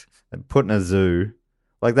act, and put in a zoo.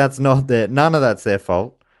 Like, none of that's their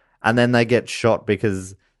fault. And then they get shot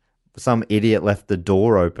because some idiot left the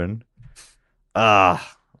door open. The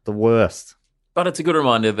worst. But it's a good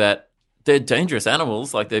reminder that they're dangerous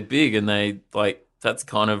animals. Like, they're big and you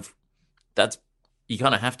kind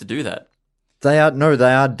of have to do that. They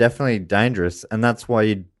are definitely dangerous. And that's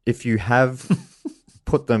why if you have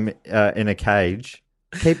put them in a cage,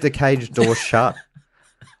 keep the cage door shut.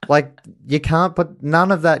 Like, you can't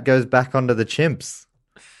none of that goes back onto the chimps.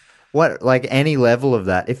 What, like, any level of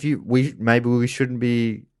that? Maybe we shouldn't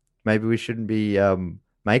be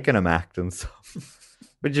making them act and stuff,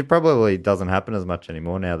 which it probably doesn't happen as much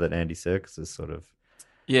anymore now that Andy Serkis is sort of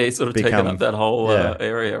he's sort of taken up that whole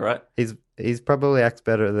area, right? He's probably acts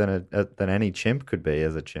better than any chimp could be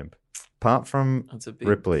as a chimp, apart from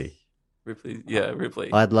Ripley.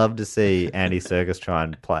 Ripley. I'd love to see Andy Serkis try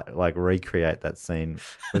and recreate that scene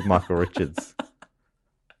with Michael Richards.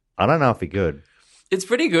 I don't know if he could. It's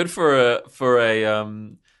pretty good for a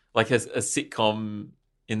sitcom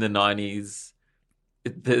in the 90s.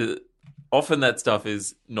 Often that stuff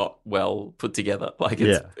is not well put together. Like,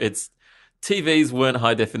 it's TVs weren't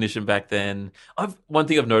high definition back then. One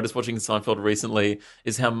thing I've noticed watching Seinfeld recently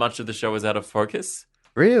is how much of the show is out of focus.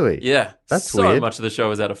 Really? Yeah, that's so weird. much of the show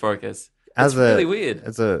is out of focus. It's really weird.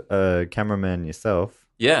 As a cameraman yourself.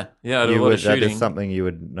 Yeah, I do a lot of shooting. That is something you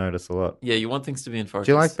would notice a lot. Yeah, you want things to be in focus.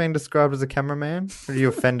 Do you like being described as a cameraman? Or are you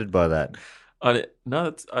offended by that?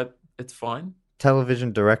 No, it's fine.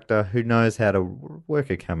 television director who knows how to work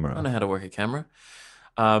a I camera. don't know how to work a camera.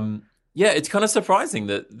 Yeah, it's kind of surprising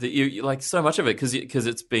that you like so much of it because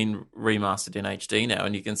it's been remastered in HD now,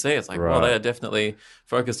 and you can see it's like, well, Right. they are definitely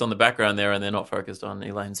focused on the background there, and they're not focused on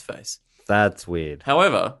Elaine's face. That's weird.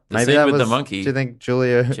 However, the Maybe scene that with was, the monkey do you think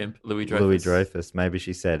Julia chimp, Louis Dreyfus, maybe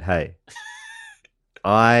she said, hey,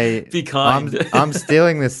 be kind. I'm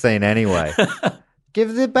stealing this scene anyway.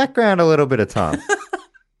 Give the background a little bit of time.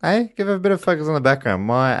 Hey, give a bit of focus on the background.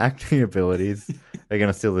 My acting abilities are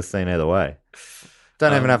going to steal this scene either way.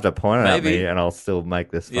 Don't even have to point it at maybe. me and I'll still make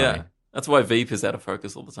this funny. Yeah, that's why Veep is out of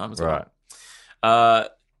focus all the time as well. Right.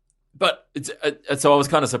 But so I was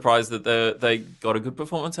kind of surprised that they got a good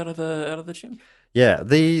performance out of the chimp. Yeah,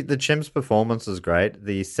 the chimp's performance was great.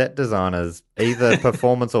 The set designers, either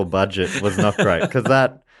performance or budget, was not great because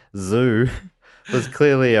that zoo was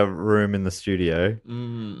clearly a room in the studio.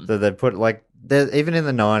 So they put even in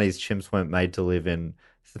the 90s, chimps weren't made to live in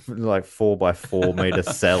like 4x4 meter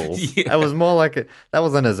cells. Yeah. It was more like that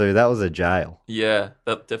wasn't a zoo, that was a jail. Yeah,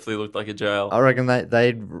 that definitely looked like a jail. I reckon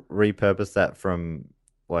they'd repurpose that from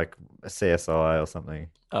like a CSI or something.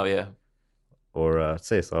 Oh yeah. Or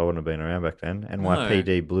CSI wouldn't have been around back then.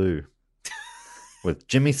 NYPD Blue with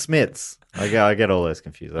Jimmy Smits. I get all those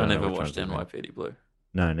confused. I don't know never which watched ones they mean. NYPD Blue.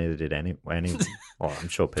 No, neither did any. Well, I'm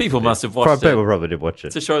sure People did. must have watched it. People probably did watch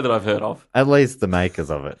It's it. a show that I've heard of. At least the makers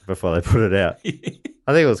of it before they put it out.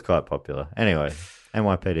 I think it was quite popular. Anyway,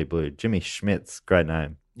 NYPD Blue. Jimmy Schmitz, great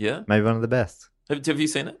name. Yeah. Maybe one of the best. Have you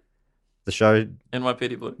seen it? The show?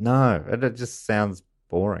 NYPD Blue. No, it just sounds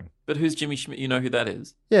boring. But who's Jimmy Schmidt? You know who that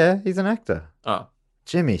is? Yeah, he's an actor. Oh,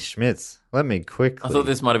 Jimmy Schmitz. Let me quickly. I thought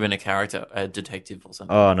this might have been a character, a detective or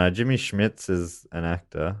something. Oh no, Jimmy Schmitz is an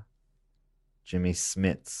actor. Jimmy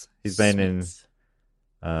Smits. He's been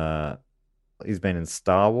Smits. he's been in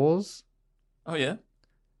Star Wars. Oh yeah.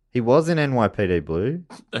 He was in NYPD Blue.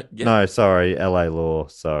 Yeah. No, sorry, LA Law.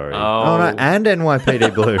 Sorry. Oh. No, and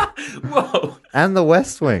NYPD Blue, Whoa! and The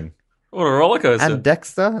West Wing, What a roller coaster. and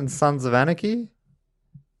Dexter, and Sons of Anarchy.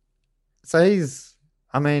 So he's.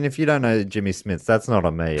 I mean, if you don't know Jimmy Smits, that's not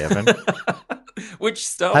on me, Evan. Which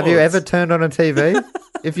Star Have you Wars? ever turned on a TV?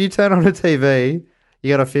 If you turn on a TV, you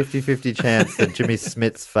got a 50-50 chance that Jimmy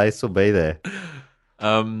Smits' face will be there.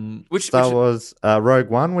 Which Star Wars Rogue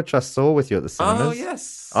One, which I saw with you at the cinemas. Oh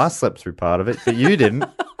yes. I slept through part of it, but you didn't.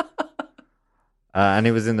 And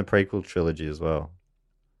he was in the prequel trilogy as well.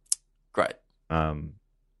 Great.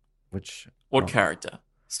 Which What character?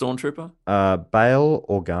 Stormtrooper? Bail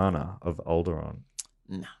Organa of Alderaan.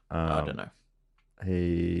 No, I don't know.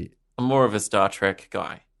 He I'm more of a Star Trek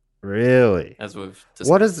guy, really. as we've discussed.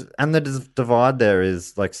 What is and the divide there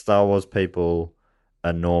is like Star Wars people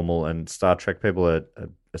are normal and Star Trek people are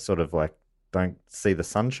sort of like don't see the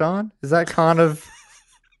sunshine. Is that kind of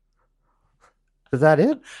is that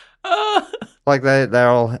it? Like they're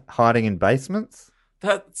all hiding in basements?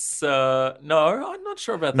 That's no, I'm not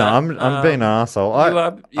sure about No, that. I'm being an arsehole.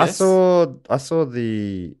 I yes. saw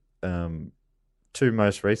the two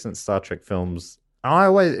most recent Star Trek films. I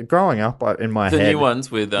always growing up in my the head. new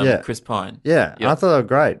ones with Yeah. Chris Pine. Yeah, Yep. I thought they were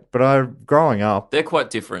great. But growing up, They're quite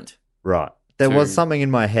different. right, there was to- something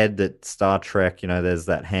in my head that Star Trek, there's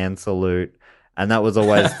that hand salute, and that was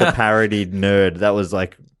always the parodied nerd. That was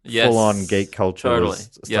like Yes, full on geek culture totally.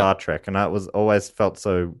 was Star Trek, and that was always felt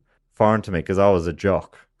so foreign to me because I was a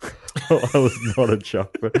jock. I was not a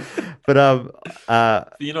jock, but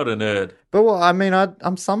You're not a nerd. But well, I mean,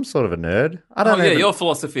 I'm some sort of a nerd. I don't. Oh, yeah, even- your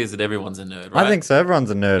philosophy is that everyone's a nerd, right? I think so. Everyone's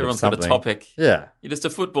a nerd. Everyone's of got a something. topic. Yeah, You're just a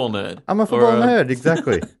football nerd. I'm a Or football nerd.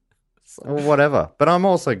 Exactly. So, whatever. But I'm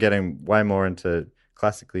also getting way more into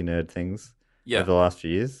classically nerd things Yeah. over the last few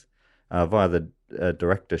years via the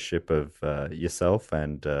directorship of yourself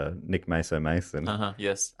and Nick Mason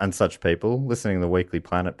Yes. and such people. Listening to the Weekly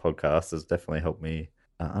Planet podcast has definitely helped me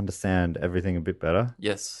understand everything a bit better.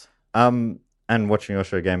 Yes. And watching your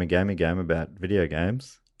show Game about video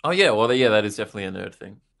games, Oh, yeah. Well, yeah, that is definitely a nerd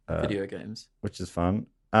thing. Video games. which is fun.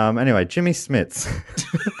 Anyway, Jimmy Smits.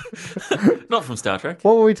 Not from Star Trek.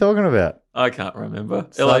 What were we talking about? I can't remember.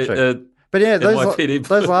 Star Trek. But yeah, NYPD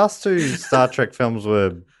those last two Star Trek films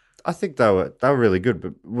were, I think they were really good.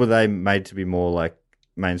 But were they made to be more like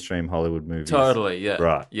mainstream Hollywood movies? Totally, yeah.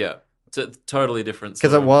 Right. Yeah. It's a totally different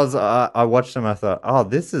Because sort it was, I watched them. I thought, oh,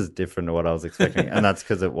 this is different to what I was expecting, and that's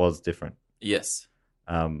because it was different. Yes.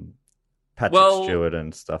 Patrick Stewart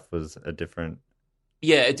and stuff was a different.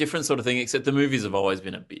 Yeah, a different sort of thing, except the movies have always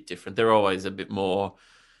been a bit different. They're always a bit more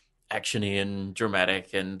actiony and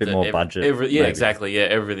dramatic and Bit more budget, yeah, maybe. exactly. Yeah,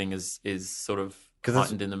 everything is sort of 'Cause it's-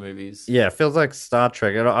 heightened in the movies. Yeah, it feels like Star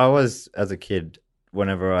Trek. And I always, as a kid,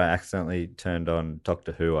 whenever I accidentally turned on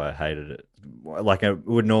Doctor Who, I hated it. Like it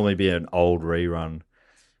would normally be an old rerun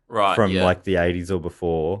Right. from yeah. like the 80s or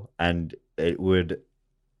before, and it would.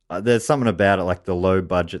 There's something about it, like the low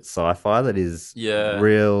budget sci-fi, that is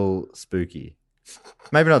real spooky.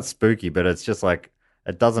 Maybe not spooky, but it's just like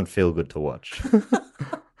it doesn't feel good to watch.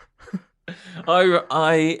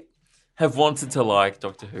 I have wanted to like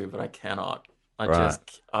Doctor Who, but I cannot.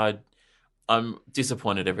 I'm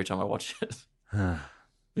disappointed every time I watch it.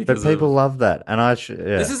 But people love that, and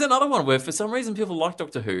This is another one where for some reason people like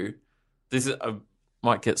Doctor Who. I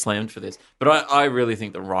might get slammed for this, but I really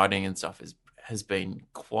think the writing and stuff has been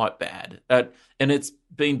quite bad, and it's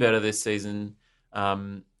been better this season.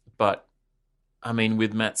 But I mean,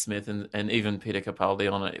 with Matt Smith and even Peter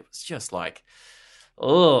Capaldi on it was just like,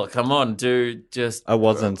 oh, come on, dude, just it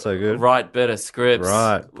wasn't so good. Write better scripts,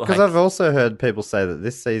 right? Because I've also heard people say that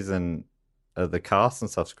this season the cast and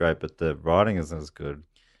stuff's great, but the writing isn't as good.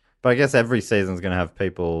 But I guess every season's going to have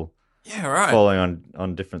people falling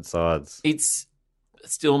on different sides. It's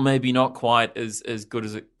still maybe not quite as good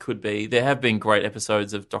as it could be. There have been great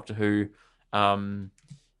episodes of Doctor Who, in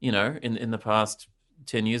the past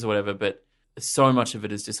 10 years or whatever, but so much of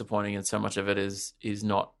it is disappointing and so much of it is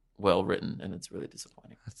not well written, and it's really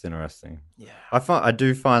disappointing. That's interesting. Yeah. I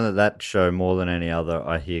do find that show, more than any other,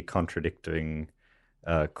 I hear contradicting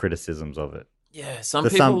criticisms of it. Yeah, some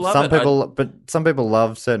people love it. But some people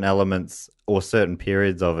love certain elements or certain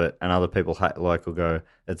periods of it, and other people will go,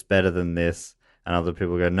 it's better than this, and other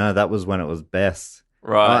people go, no, that was when it was best.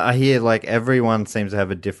 Right. I hear like everyone seems to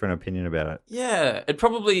have a different opinion about it. Yeah, it's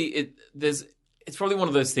probably one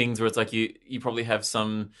of those things where it's like you probably have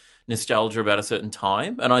some nostalgia about a certain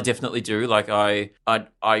time, and I definitely do. Like I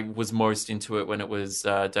was most into it when it was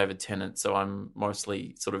David Tennant, so I'm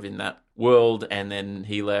mostly sort of in that world, and then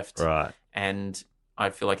he left. Right. And I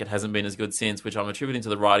feel like it hasn't been as good since, which I'm attributing to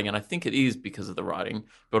the writing, and I think it is because of the writing,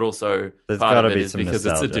 but also part of it is because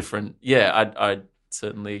nostalgia. It's a different. Yeah, I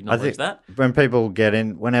certainly acknowledge that.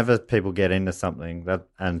 Whenever people get into something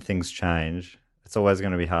and things change, it's always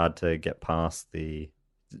going to be hard to get past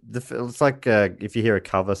it's like if you hear a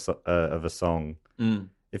cover of a song,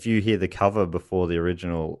 if you hear the cover before the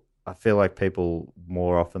original, I feel like people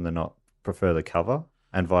more often than not prefer the cover,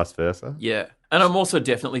 and vice versa. Yeah. And I'm also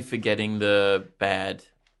definitely forgetting the bad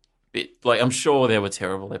bit. Like, I'm sure there were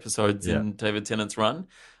terrible episodes in David Tennant's run,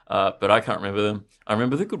 but I can't remember them. I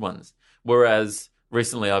remember the good ones. Whereas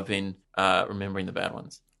recently I've been remembering the bad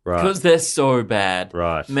ones. Right. Because they're so bad.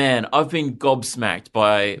 Right. Man, I've been gobsmacked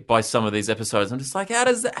by some of these episodes. I'm just like, how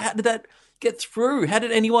did that get through? How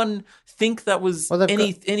did anyone think that was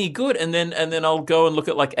any good? And then I'll go and look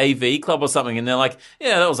at like AV Club or something, and they're like,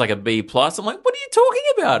 yeah, that was like a B+. I'm like, what are you talking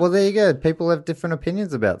about? Well, there you go. People have different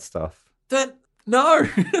opinions about stuff. No.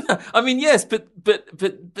 I mean, yes, but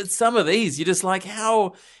some of these, you're just like,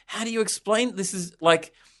 how do you explain this is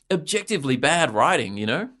like objectively bad writing, you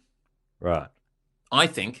know? Right. I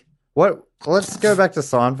think. What? Let's go back to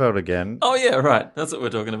Seinfeld again. Oh yeah, right. That's what we're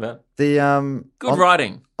talking about. The good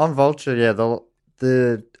writing on Vulture. Yeah,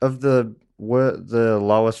 the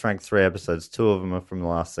lowest ranked 3 episodes, 2 of them are from the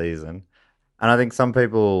last season, and I think some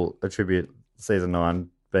people attribute season 9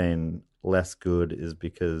 being less good is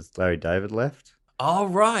because Larry David left. Oh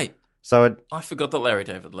right. So I forgot that Larry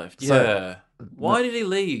David left. Yeah. Why did he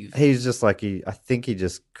leave? He's just like I think he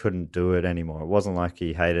just couldn't do it anymore. It wasn't like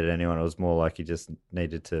he hated anyone. It was more like he just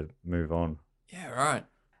needed to move on. Yeah, right.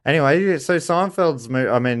 Anyway, so Seinfeld's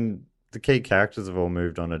the key characters have all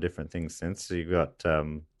moved on to different things since. So you got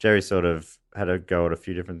Jerry sort of had a go at a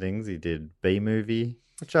few different things. He did B-Movie,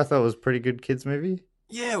 which I thought was a pretty good kids movie.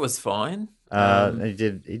 Yeah, it was fine. I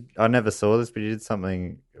never saw this, but he did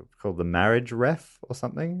something called The Marriage Ref or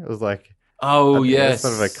something. It was like, yes,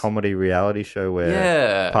 sort of a comedy reality show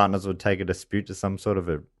where partners would take a dispute to some sort of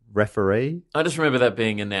a referee. I just remember that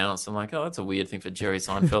being announced. I'm like, oh, that's a weird thing for Jerry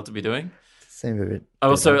Seinfeld to be doing. Seemed a bit. I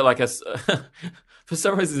also for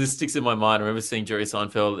some reason this sticks in my mind. I remember seeing Jerry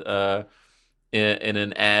Seinfeld in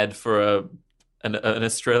an ad for an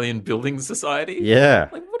Australian building society. Yeah,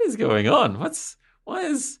 like what is going on?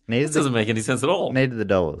 This doesn't make any sense at all. Needed the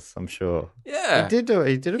dollars, I'm sure. Yeah. He did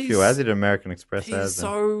a few ads. He did American Express ads. He's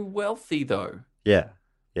so wealthy, though. Yeah.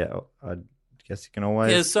 I guess you can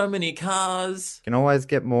always... He has so many cars. You can always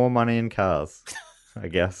get more money in cars, I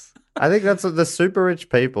guess. I think that's what the super rich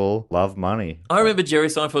people love money. I remember Jerry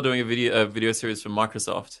Seinfeld doing a video series for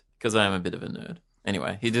Microsoft, because I am a bit of a nerd.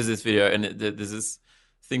 Anyway, he does this video, and there's this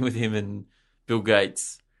thing with him and Bill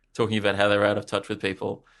Gates talking about how they're out of touch with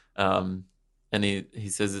people. And he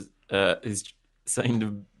says he's saying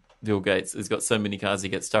to Bill Gates, he's got so many cars he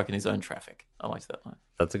gets stuck in his own traffic. I liked that line.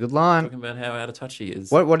 That's a good line. Talking about how out of touch he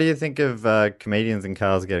is. What do you think of comedians in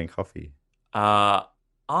cars getting coffee? I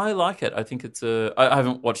like it. I think it's I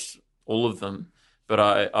haven't watched all of them, but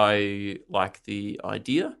I like the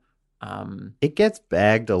idea. It gets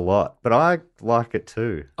bagged a lot, but I like it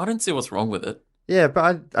too. I don't see what's wrong with it. Yeah,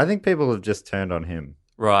 but I think people have just turned on him.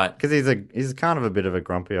 Right. Because he's kind of a bit of a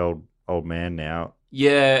grumpy old man now.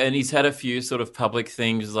 Yeah, and he's had a few sort of public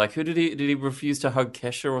things, like did he refuse to hug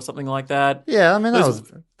Kesha or something like that? Yeah, I mean that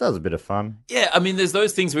was a bit of fun. Yeah, I mean there's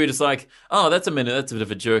those things where you're just like, oh, that's a bit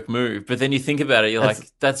of a jerk move, but then you think about it, you're like,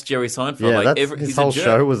 that's Jerry Seinfeld. Yeah, like his he's whole a jerk.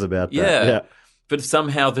 show was about that. Yeah. But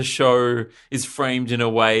somehow the show is framed in a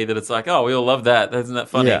way that it's like, oh, we all love that. Isn't that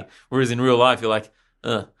funny? Yeah. Whereas in real life, you're like,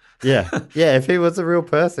 ugh. Yeah. If he was a real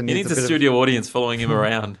person, He needs a studio audience following him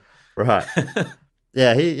around. Right.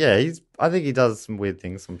 He's. I think he does some weird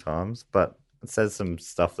things sometimes, but it says some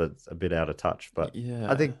stuff that's a bit out of touch. But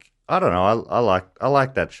Yeah. I don't know. I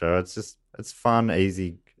like that show. It's fun,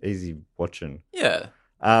 easy watching. Yeah.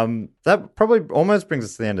 That probably almost brings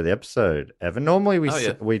us to the end of the episode, Evan. Normally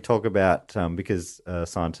yeah. we talk about because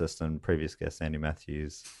scientist and previous guest Andy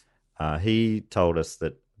Matthews, he told us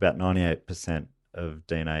that about 98% of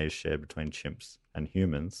DNA is shared between chimps and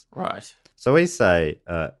humans. Right. So we say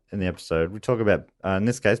in the episode, we talk about, in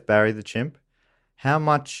this case, Barry the chimp. How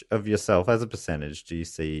much of yourself, as a percentage, do you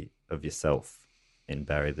see of yourself in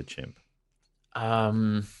Barry the chimp?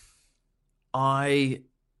 I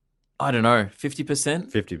don't know,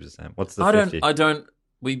 50%? 50%. What's the 50?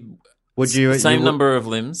 Would you same number of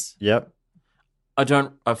limbs? Yep. I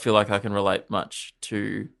feel like I can relate much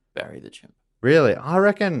to Barry the chimp. Really? I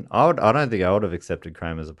reckon I don't think I would have accepted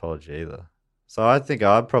Kramer's apology either. So I think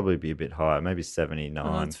I'd probably be a bit higher, maybe 79.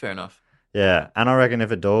 Oh, that's fair enough. Yeah, and I reckon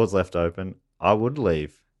if a door was left open, I would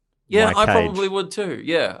leave. Yeah, my I cage. probably would too.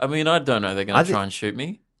 Yeah, I mean, I don't know they're going to try and shoot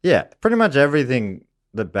me. Yeah, pretty much everything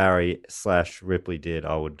that Barry / Ripley did,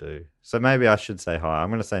 I would do. So maybe I should say higher. I'm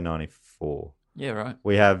going to say 94. Yeah, right.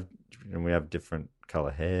 We have different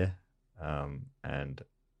color hair, and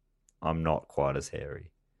I'm not quite as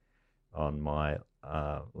hairy on my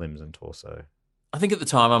limbs and torso. I think at the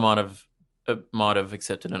time I might have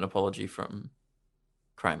accepted an apology from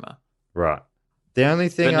Kramer. Right. The only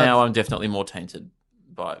thing, but now I'm definitely more tainted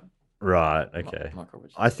by. Right. Okay.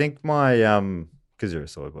 Microbiology. I think my because you're a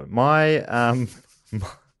soy boy. I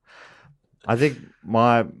think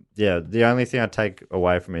the only thing I take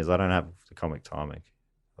away from it is I don't have the comic timing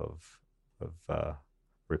of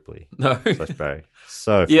Ripley. No. / Barry.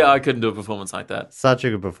 So yeah, funny. I couldn't do a performance like that. Such a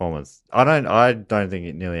good performance. I don't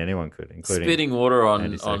think nearly anyone could, including spitting water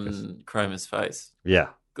Andy Serkis. on Kramer's face. Yeah.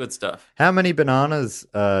 Good stuff. How many bananas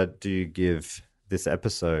do you give this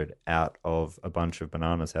episode out of a bunch of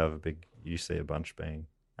bananas, however big you see a bunch being?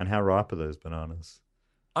 And how ripe are those bananas?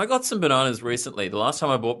 I got some bananas recently. The last time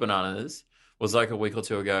I bought bananas was like a week or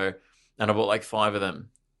two ago, and I bought like 5 of them.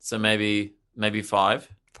 So maybe 5.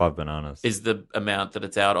 5 bananas is the amount that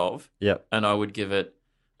it's out of. Yep. And I would give it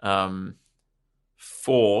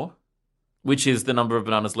 4, which is the number of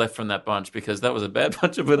bananas left from that bunch, because that was a bad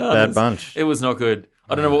bunch of bananas. Bad bunch. It was not good.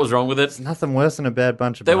 I don't know what was wrong with it. It's nothing worse than a bad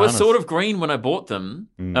bunch of They bananas. were sort of green when I bought them,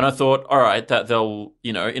 and I thought, all right, that they'll,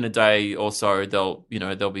 in a day or so,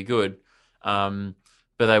 they'll be good.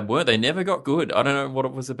 But they weren't. They never got good. I don't know what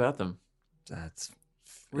it was about them. That's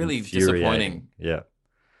really infuriating. disappointing.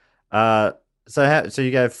 Yeah. So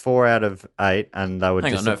you gave 4 out of 8, and they were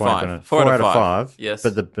disappointing. 5. 4 out of 5. Yes.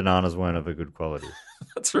 But the bananas weren't of a good quality.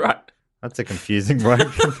 That's right. That's a confusing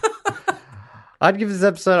ranking. I'd give this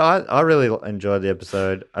episode. I really enjoyed the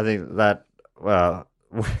episode. I think that that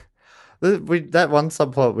one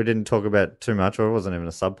subplot we didn't talk about too much, or it wasn't even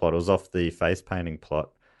a subplot. It was off the face painting plot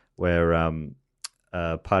where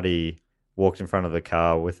Putty walked in front of the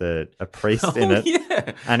car with a priest in it,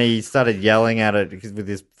 yeah. and he started yelling at it because with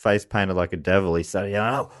his face painted like a devil. He started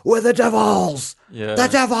yelling, "Oh, we're the devils, the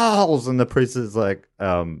devils!" And the priest is like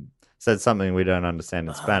said something we don't understand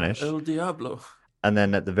in Spanish. El Diablo. And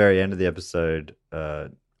then at the very end of the episode,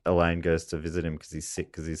 Elaine goes to visit him because he's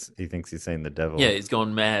sick because he thinks he's seen the devil. Yeah, he's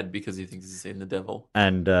gone mad because he thinks he's seen the devil.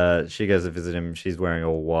 And she goes to visit him. She's wearing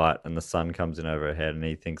all white, and the sun comes in over her head, and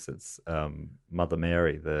he thinks it's Mother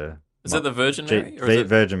Mary. Is it the Virgin Mary? Or is it...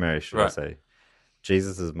 Virgin Mary, should I say.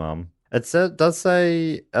 Jesus' mum. It does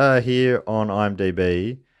say here on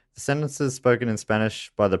IMDb, the sentences spoken in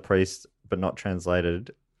Spanish by the priest but not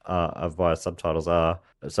translated via subtitles are,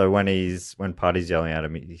 so when Putty's yelling at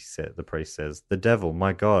him, the priest says, "The devil,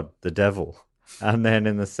 my God, the devil." And then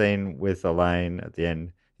in the scene with Elaine at the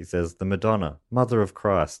end, he says, "The Madonna, Mother of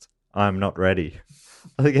Christ, I am not ready."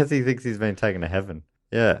 I guess he thinks he's been taken to heaven.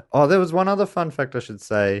 Yeah. Oh, there was one other fun fact I should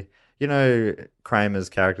say. You know, Kramer's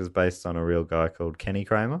character is based on a real guy called Kenny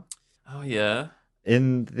Kramer. Oh, yeah.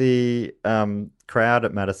 In the crowd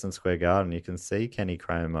at Madison Square Garden, you can see Kenny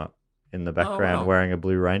Kramer in the background wow. wearing a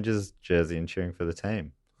Blue Rangers jersey and cheering for the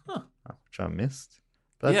team, which I missed.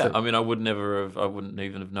 But Yeah, that's I mean, I wouldn't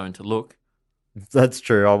even have known to look. That's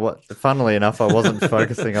true. Funnily enough, I wasn't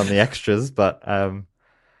focusing on the extras, but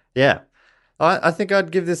yeah, I think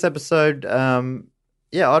I'd give this episode.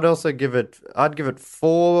 I'd give it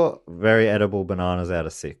 4 very edible bananas out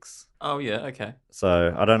of 6. Oh, yeah, okay.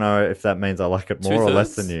 So I don't know if that means I like it more or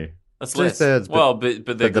less than you. That's 2/3, Well, but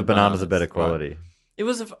but they're the good bananas are better right. quality. It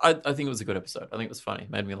was. I think it was a good episode. I think it was funny.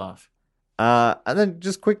 Made me laugh. And then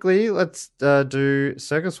just quickly, let's do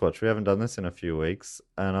Circus Watch. We haven't done this in a few weeks,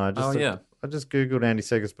 and I just googled Andy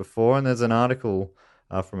Serkis before, and there's an article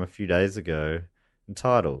from a few days ago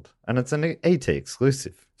entitled, and it's an ET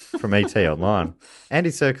exclusive from ET Online. Andy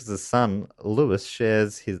Serkis' son Lewis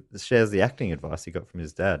shares the acting advice he got from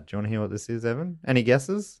his dad. Do you want to hear what this is, Evan? Any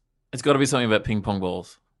guesses? It's got to be something about ping pong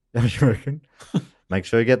balls. You reckon? Make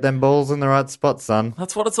sure you get them balls in the right spot, son.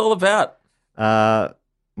 That's what it's all about.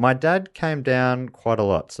 My dad came down quite a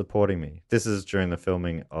lot supporting me. This is during the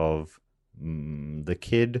filming of The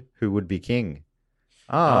Kid Who Would Be King.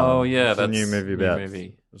 Oh yeah, it's that's a new movie about.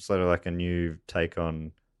 movie. It's sort of like a new take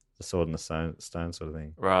on the Sword and the Stone sort of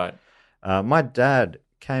thing. Right. My dad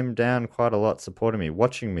came down quite a lot supporting me,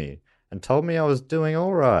 watching me, and told me I was doing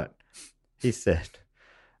all right, he said.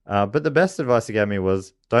 But the best advice he gave me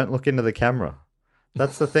was, don't look into the camera.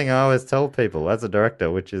 That's the thing I always tell people as a director,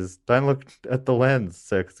 which is don't look at the lens,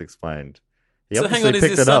 Serkis explained. So hang on, is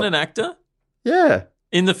his son an actor? Yeah.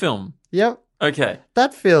 In the film? Yep. Okay.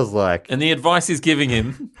 That feels like... And the advice he's giving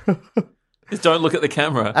him is don't look at the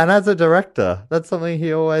camera. And as a director, that's something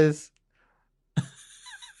he always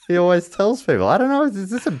tells people. I don't know, is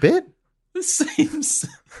this a bit? This seems...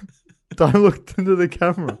 Don't look into the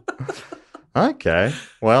camera. Okay.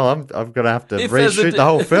 Well, I'm going to have to reshoot the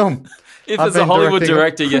whole film. If as a Hollywood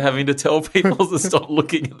director, you're having to tell people to stop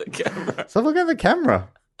looking at the camera. Stop looking at the camera.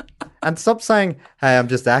 And stop saying, hey, I'm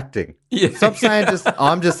just acting. Yeah. Stop saying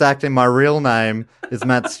I'm just acting. My real name is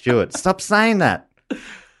Matt Stewart. Stop saying that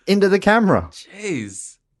into the camera.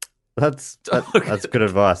 Jeez. That's good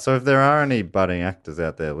advice. So if there are any budding actors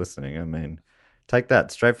out there listening, I mean, take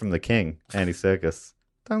that straight from the king, Andy Serkis.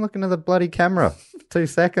 Don't look into the bloody camera for 2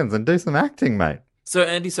 seconds and do some acting, mate. So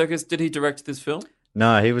Andy Serkis, did he direct this film?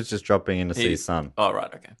 No, he was just dropping in to see his son. Oh, right,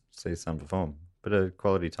 okay. See his son perform. Bit of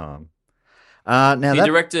quality time. Now he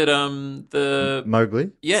directed the...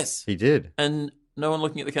 Mowgli? Yes. He did. And no one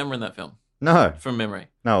looking at the camera in that film? No. From memory?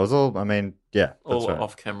 No, it was all, I mean, yeah. All right.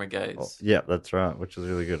 off-camera gaze. Yeah, that's right, which is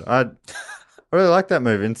really good. I really like that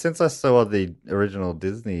movie. And since I saw the original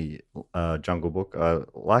Disney Jungle Book, I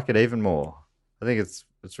like it even more. I think it's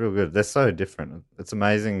real good. They're so different. It's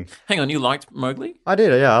amazing. Hang on, you liked Mowgli? I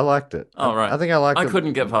did. Yeah, I liked it. Oh, right. I think I liked it. I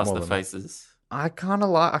couldn't get past the faces. I kind of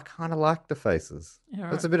like the faces. Yeah,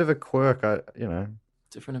 right. It's a bit of a quirk.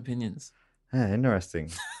 Different opinions. Yeah, interesting.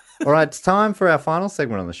 All right, it's time for our final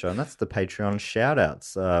segment on the show, and that's the Patreon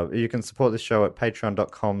shout-outs. You can support this show at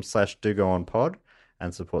patreon.com/dogoonpod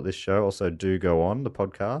and support this show. Also, Do Go On, the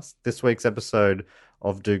podcast. This week's episode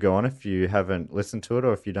of Do Go On, if you haven't listened to it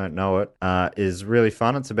or if you don't know it, is really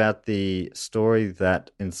fun. It's about the story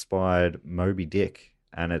that inspired Moby Dick,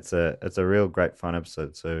 and it's a real great fun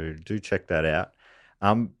episode, so do check that out.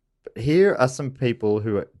 Here are some people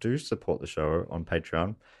who do support the show on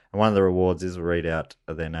Patreon, and one of the rewards is read out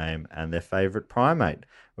their name and their favourite primate.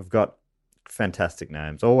 We've got fantastic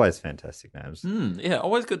names, always fantastic names. Yeah,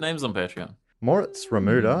 always good names on Patreon. Moritz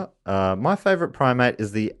Remuda. My favourite primate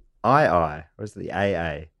is the II, or is it the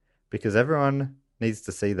AA? Because everyone needs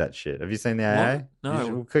to see that shit. Have you seen the AA? What? No.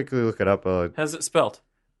 We'll quickly look it up. How's it spelt?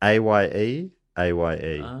 AYE.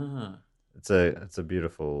 Ah. It's a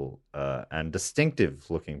beautiful and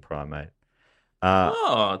distinctive looking primate.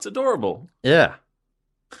 It's adorable. Yeah.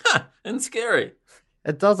 And scary.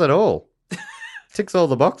 It does it all. Ticks all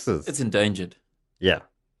the boxes. It's endangered. Yeah.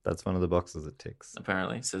 That's one of the boxes it ticks.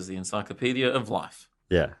 Apparently, says the Encyclopedia of Life.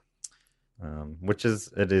 Yeah.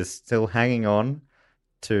 It is still hanging on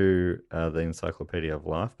to the Encyclopedia of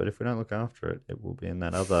Life, but if we don't look after it, it will be in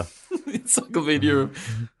that other... Encyclopedia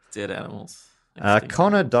of Dead Animals.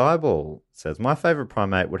 Connor Dyball says, my favourite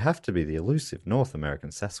primate would have to be the elusive North American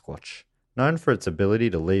Sasquatch. Known for its ability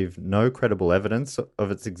to leave no credible evidence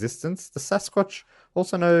of its existence, the Sasquatch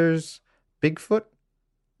also knows Bigfoot.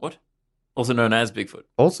 What? Also known as Bigfoot.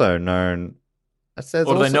 Also known... It says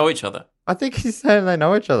or do they know each other? I think he's saying they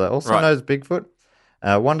know each other. Also right. knows Bigfoot.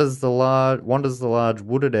 Wanders the large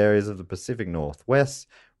wooded areas of the Pacific Northwest,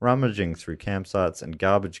 rummaging through campsites and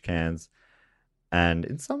garbage cans, and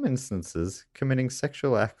in some instances, committing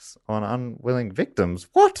sexual acts on unwilling victims.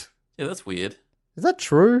 What? Yeah, that's weird. Is that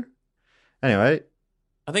true? Anyway,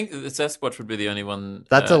 I think the Sasquatch would be the only one.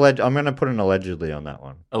 that's alleged. I'm going to put an allegedly on that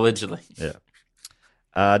one. Allegedly. Yeah.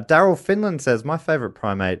 Daryl Finland says, my favorite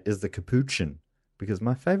primate is the capuchin, because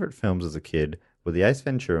my favorite films as a kid were the Ace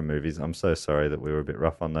Ventura movies. I'm so sorry that we were a bit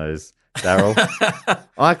rough on those, Daryl.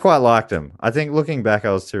 I quite liked them. I think looking back,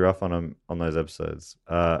 I was too rough on them on those episodes.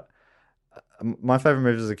 My favorite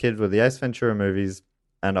movies as a kid were the Ace Ventura movies,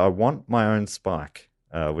 and I Want My Own Spike,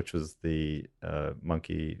 which was the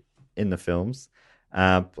monkey in the films.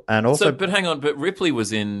 And also, but hang on, but Ripley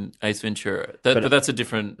was in Ace Ventura. But that's a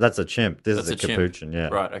different. That's a chimp. This is a capuchin. Yeah.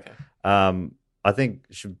 Right. Okay. I think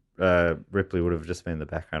Ripley would have just been in the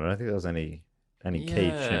background. I don't think there was any key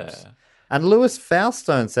chimps. And Lewis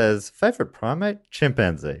Foulstone says, favorite primate?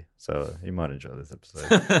 Chimpanzee. So you might enjoy this episode.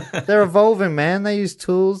 They're evolving, man. They use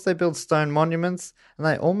tools, they build stone monuments, and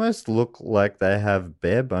they almost look like they have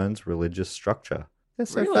bare bones religious structure. They're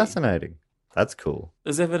so fascinating. That's cool.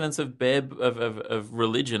 There's evidence of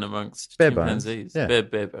religion amongst bare chimpanzees. Bones. Yeah.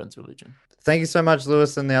 Bare bones religion. Thank you so much,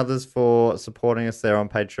 Lewis and the others, for supporting us there on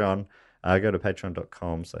Patreon. Go to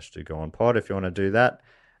patreon.com/dogoonpod if you want to do that.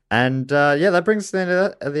 And that brings us to the end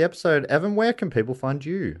of the episode. Evan, where can people find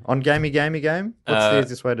you? On Gamey Game? What's the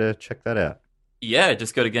easiest way to check that out? Yeah,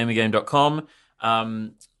 just go to gamegame.com.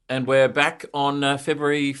 And we're back on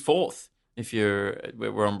February 4th.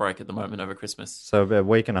 We're on break at the moment over Christmas. So about a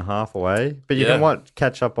week and a half away. But you can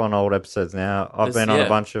catch up on old episodes now. I've been on a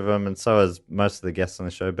bunch of them, and so has most of the guests on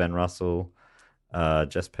the show, Ben Russell,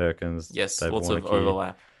 Jess Perkins. Yes, Dave lots Warnock of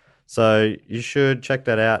overlap. So you should check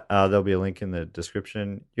that out. There'll be a link in the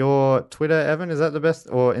description. Your Twitter, Evan, is that the best?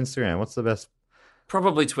 Or Instagram? What's the best?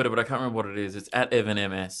 Probably Twitter, but I can't remember what it is. It's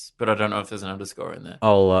 @EvanMS, but I don't know if there's an underscore in there.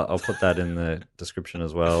 I'll put that in the description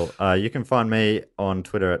as well. You can find me on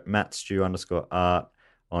Twitter at @MattStew_art,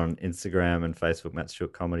 on Instagram and Facebook, Matt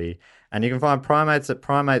Stewart Comedy. And you can find Primates at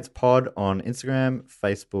PrimatesPod on Instagram,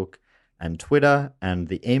 Facebook, and Twitter. And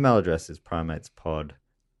the email address is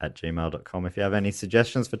primatespod@gmail.com if you have any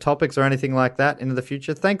suggestions for topics or anything like that into the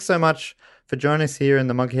future. Thanks so much for joining us here in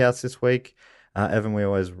the Monkey House this week. Evan, we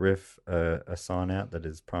always riff a sign out that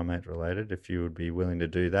is primate related. If you would be willing to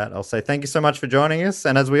do that, I'll say thank you so much for joining us.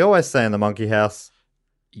 And as we always say in the Monkey House...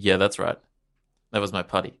 Yeah, that's right. That was my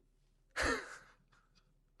putty.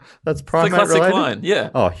 That's primate related? Classic line, yeah.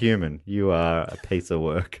 Oh, human, you are a piece of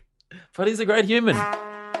work. Putty's a great human.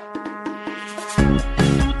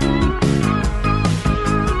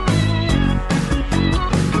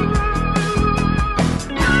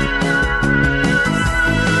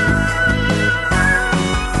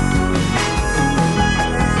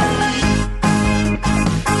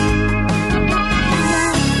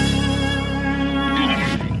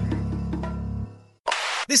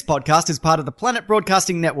 This podcast is part of the Planet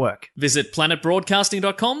Broadcasting Network. Visit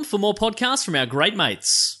planetbroadcasting.com for more podcasts from our great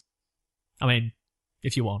mates. I mean,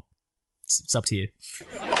 if you want. It's up to you.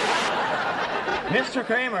 Mr.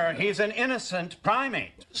 Kramer, he's an innocent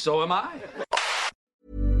primate. So am I.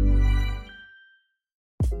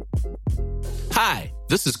 Hi,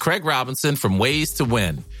 this is Craig Robinson from Ways to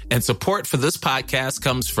Win, and support for this podcast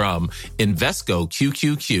comes from Invesco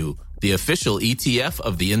QQQ, the official ETF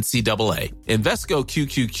of the NCAA. Invesco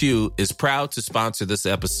QQQ is proud to sponsor this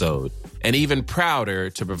episode, and even prouder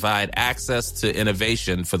to provide access to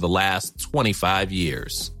innovation for the last 25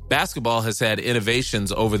 years. Basketball has had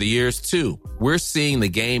innovations over the years, too. We're seeing the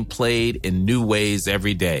game played in new ways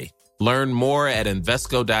every day. Learn more at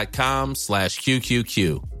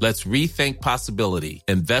Invesco.com/QQQ. Let's rethink possibility.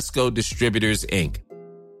 Invesco Distributors, Inc.